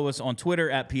 Follow us on Twitter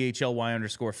at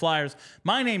PHLY_Flyers.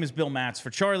 My name is Bill Matz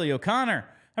for Charlie O'Connor.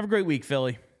 Have a great week,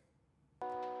 Philly.